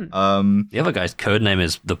 Mm-hmm. The other guy's code name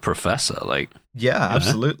is the Professor. Like, Yeah,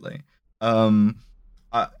 absolutely.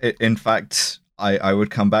 In fact, I would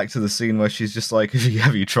come back to the scene where she's just like,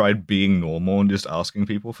 have you tried being normal and just asking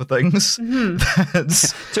people for things?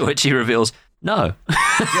 That's to which he reveals, no. yeah,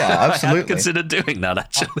 I absolutely. hadn't considered doing that,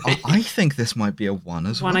 actually. I think this might be a 1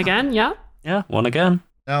 as well. One again, yeah. Yeah, one again.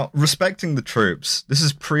 Now, respecting the troops. This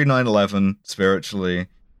is pre 9/11 spiritually.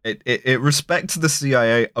 It respects the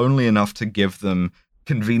CIA only enough to give them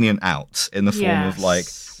convenient outs in the form of like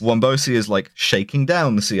Wombosi is like shaking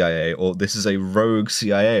down the CIA, or this is a rogue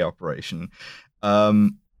CIA operation. Also,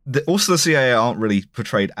 the CIA aren't really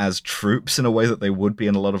portrayed as troops in a way that they would be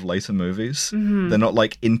in a lot of later movies. They're not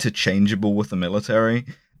like interchangeable with the military.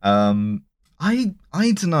 I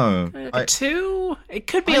don't know. A 2? It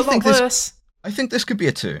could be I a lot think this- worse. I think this could be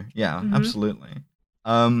a 2. Yeah, absolutely.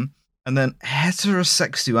 And then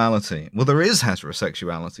heterosexuality. Well, there is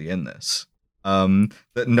heterosexuality in this.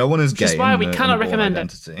 That no one is Which gay. is why in we the- cannot in the Bourne recommend it.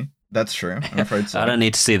 identity. That's true. I'm afraid so. I don't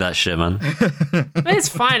need to see that shit, man. It's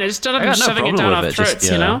fine. I just don't I have them got no shoving it problem down our with it. throats,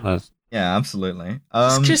 Just, you know? that's- Yeah, absolutely.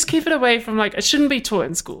 Just keep it away from, like, it shouldn't be taught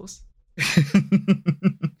in schools.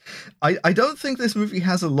 I don't think this movie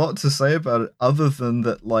has a lot to say about it other than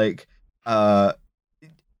that, like,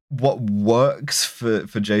 what works for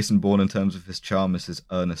Jason Bourne in terms of his charm is his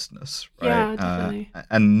earnestness, right? Yeah, definitely.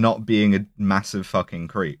 And not being a massive fucking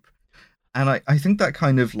creep. And I think that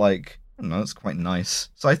kind of like, I don't know, it's quite nice.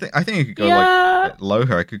 So I think you could go like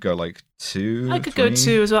lower. I could go like 2. I could go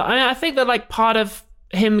 2 as well. I think that, like, part of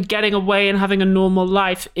him getting away and having a normal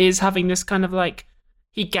life is having this kind of, like,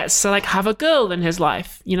 he gets to, like, have a girl in his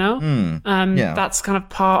life, you know? Yeah. That's kind of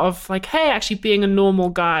part of, like, hey, actually being a normal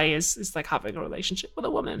guy is like having a relationship with a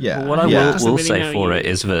woman. Yeah. Well, what I Doesn't will really say know for you. it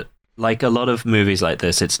is that, like, a lot of movies like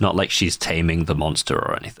this, it's not like she's taming the monster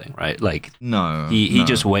or anything, right? Like, No. he no.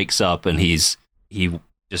 just wakes up and he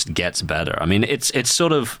just gets better. I mean, it's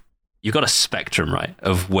sort of, you've got a spectrum, right,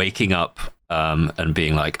 of waking up and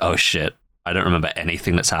being like, oh shit, I don't remember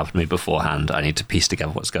anything that's happened to me beforehand. I need to piece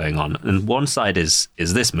together what's going on. And one side is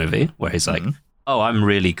this movie where he's like, oh, I'm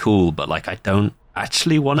really cool, but like I don't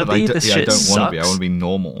actually want to be. This shit sucks. I want to be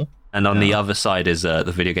normal. And on the other side is the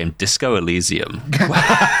video game Disco Elysium,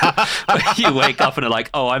 where you wake up and are like,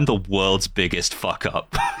 oh, I'm the world's biggest fuck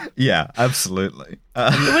up. Yeah, absolutely.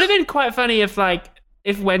 It would have been quite funny if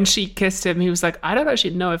when she kissed him, he was like, I don't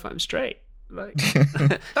actually know if I'm straight. Like,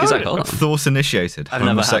 he's like, hold on. Thought initiated. I've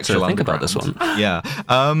never had to think about this one. Yeah.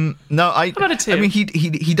 No, I mean,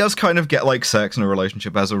 he does kind of get like sex in a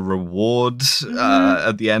relationship as a reward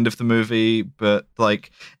at the end of the movie, but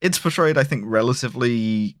like it's portrayed, I think,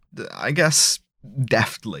 relatively, I guess,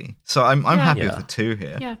 deftly. So I'm happy with the 2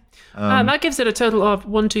 here. Yeah. That gives it a total of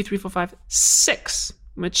 1, 2, 3, 4, 5, 6.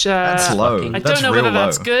 Which that's low. I don't know whether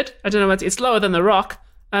that's good. I don't know whether it's lower than The Rock.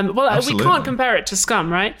 Absolutely. We can't compare it to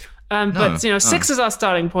Scum, right? But 6 is our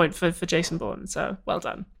starting point for Jason Bourne. So well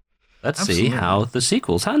done. Let's see how the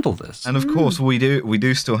sequels handle this. And of course, we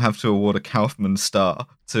do still have to award a Kaufman star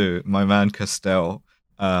to my man Castell.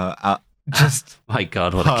 Just my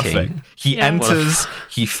God, what perfect. A king! He enters,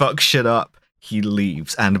 he fucks shit up, he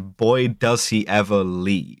leaves, and boy, does he ever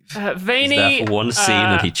leave. Veiny, he's there for one scene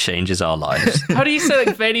and he changes our lives. How do you say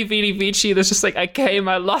like Veiny Vini Vici? There's just like I came,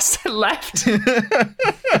 I lost, and left.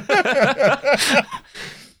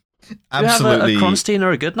 Absolutely. Do you have a Kronstein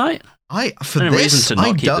or a Goodnight? Reason to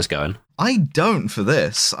not keep this going. I don't for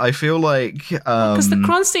this. I feel like because the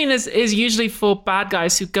Kronstein is usually for bad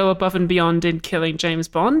guys who go above and beyond in killing James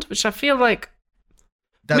Bond, which I feel like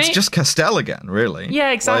that's just Castell again, really.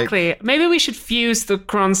 Yeah, exactly. Like, maybe we should fuse the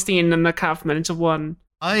Kronstein and the Kaufman into one.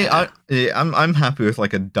 I'm happy with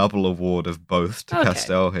like a double award of both to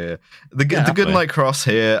Castell here. The Goodnight Cross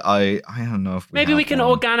here, I don't know if maybe we can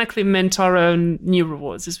organically mint our own new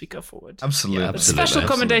rewards as we go forward. Absolutely. A special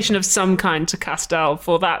commendation of some kind to Castell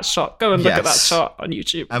for that shot. Go and look at that shot on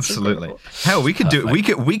YouTube. Absolutely. Hell, we could do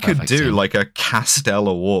like a Castell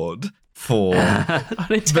award for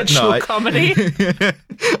unintentional comedy.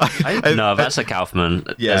 No, that's a Kaufman.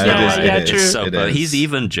 It is. True. But he's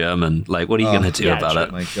even German. Like, what are you going to do about it?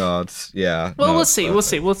 Oh my God, yeah. Well, we'll see.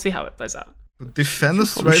 We'll see how it plays out.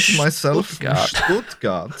 Defenestrate myself from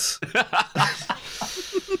Stuttgart.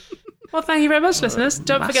 Well, thank you very much, listeners.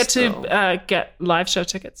 Don't forget to get live show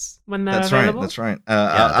tickets when they're available. That's right.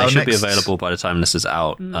 They should be available by the time this is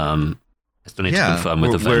out. I still need to confirm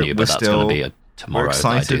with the venue, but that's going to be tomorrow that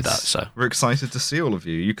I do that. So we're excited to see all of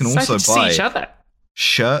you. You can also buy each other.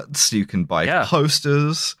 Shirts. You can buy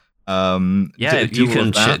posters. You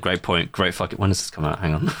can. Shit, great point. Great fucking. When does this come out?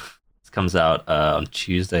 Hang on. This comes out on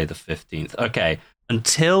Tuesday the 15th. Okay,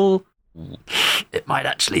 until it might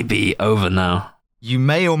actually be over now. You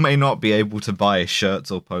may or may not be able to buy shirts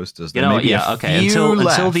or posters. You know what? Yeah. Okay.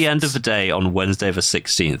 Until the end of the day on Wednesday the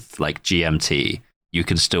 16th, like GMT, you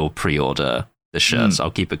can still pre-order the shirts.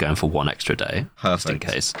 I'll keep it going for one extra day. Perfect. Just in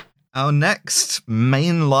case. Our next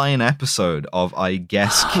mainline episode of I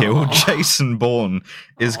Guess Kill Jason Bourne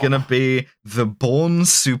is going to be The Bourne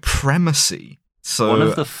Supremacy. So one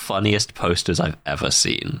of the funniest posters I've ever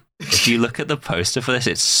seen. If you look at the poster for this,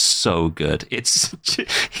 it's so good.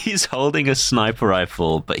 He's holding a sniper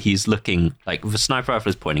rifle, but he's looking like the sniper rifle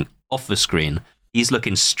is pointing off the screen. He's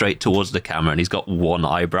looking straight towards the camera and he's got one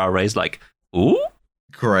eyebrow raised like, ooh.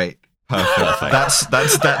 Great. Perfect. That's going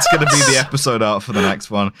to be the episode art for the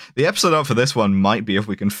next one. The episode art for this one might be if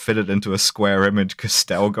we can fit it into a square image,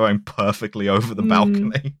 Castell going perfecly over the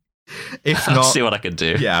balcony. If not, I'll see what I can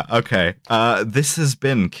do. Yeah. Okay. This has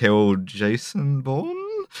been Kill Jason Bourne.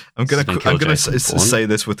 I'm gonna say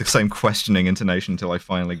this with the same questioning intonation until I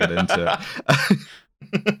finally get into it.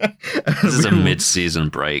 This is a mid-season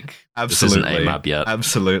break. Absolutely. This isn't AMAB yet.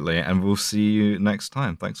 Absolutely. And we'll see you next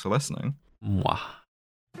time. Thanks for listening. Mwah.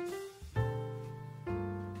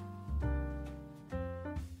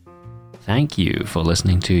 Thank you for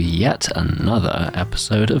listening to yet another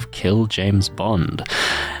episode of Kill James Bond.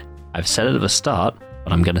 I've said it at the start,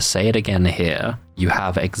 but I'm going to say it again here. You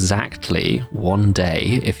have exactly 1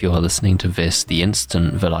 day, if you're listening to this the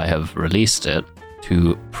instant that I have released it,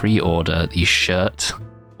 to pre-order the shirt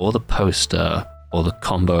or the poster or the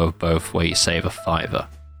combo of both where you save $5.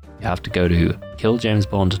 You have to go to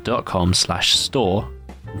killjamesbond.com/store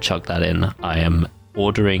and chuck that in. I am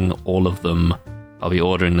ordering all of them. I'll be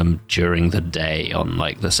ordering them during the day on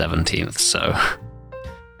like the 17th,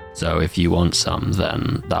 so if you want some,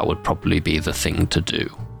 then that would probably be the thing to do.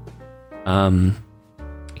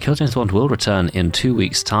 Kill James Bond will return in 2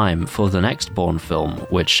 weeks' time for the next Bourne film,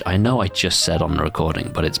 which I know I just said on the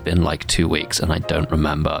recording, but it's been like 2 weeks and I don't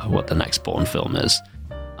remember what the next Bourne film is.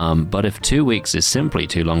 But if 2 weeks is simply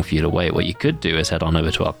too long for you to wait, what you could do is head on over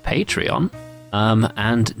to our Patreon.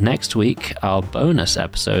 And next week, our bonus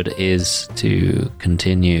episode is to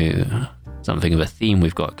continue something of a theme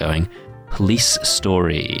we've got going. Police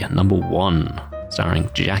Story #1, starring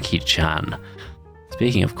Jackie Chan.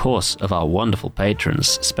 Speaking, of course, of our wonderful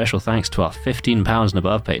patrons, special thanks to our £15 and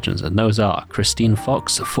above patrons, and those are Christine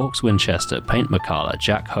Fox, Fawkes Winchester, Paint McCalla,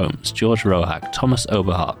 Jack Holmes, George Rohack, Thomas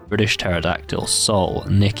Oberhart, British Pterodactyl, Sol,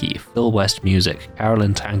 Nikki, Phil West Music,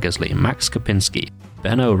 Carolyn Tankersley, Max Kapinski,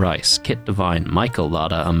 Benno Rice, Kit Devine, Michael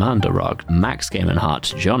Lada, Amanda Rogg, Max Game &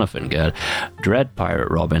 Heart, Jonathan Gerd, Dread Pirate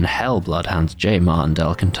Robin, Hell Bloodhounds, Jay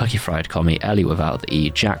Martindale, Kentucky Fried Commie, Ellie Without the E,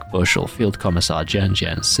 Jack Bushell, Field Commissar Jen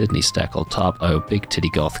Jen, Sydney Steckel, Tarp O, Big Titty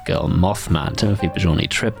Goth Girl, Mothman, Timothy Bajorni,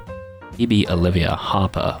 Trip, Phoebe Olivia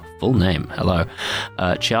Harper, full name, hello,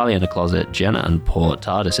 Charlie in the Closet, Jenna and Port,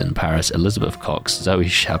 TARDIS in Paris, Elizabeth Cox, Zoe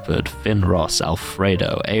Shepherd, Finn Ross,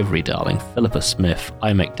 Alfredo, Avery Darling, Philippa Smith,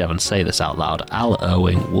 I Make Devon Say This Out Loud, Al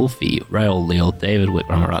Irwing, Wolfie, Rael Leal, David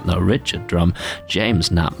Wickramatno, Richard Drum, James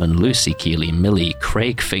Knapman, Lucy Keeley, Millie,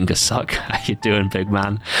 Craig Fingersuck, how you doing, big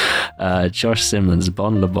man? Josh Simmons,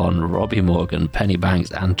 Bon LeBon, Robbie Morgan, Penny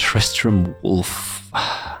Banks, and Tristram Wolf.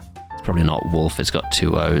 It's probably not Wolf, it's got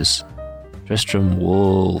 2 O's. Tristram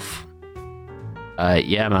Wolf.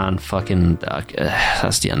 Yeah, man, fucking...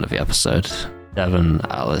 that's the end of the episode. Devon,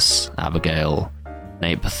 Alice, Abigail,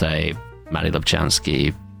 Nate Bethay, Maddie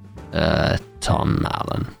Lubchansky, Tom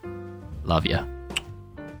Allen. Love ya.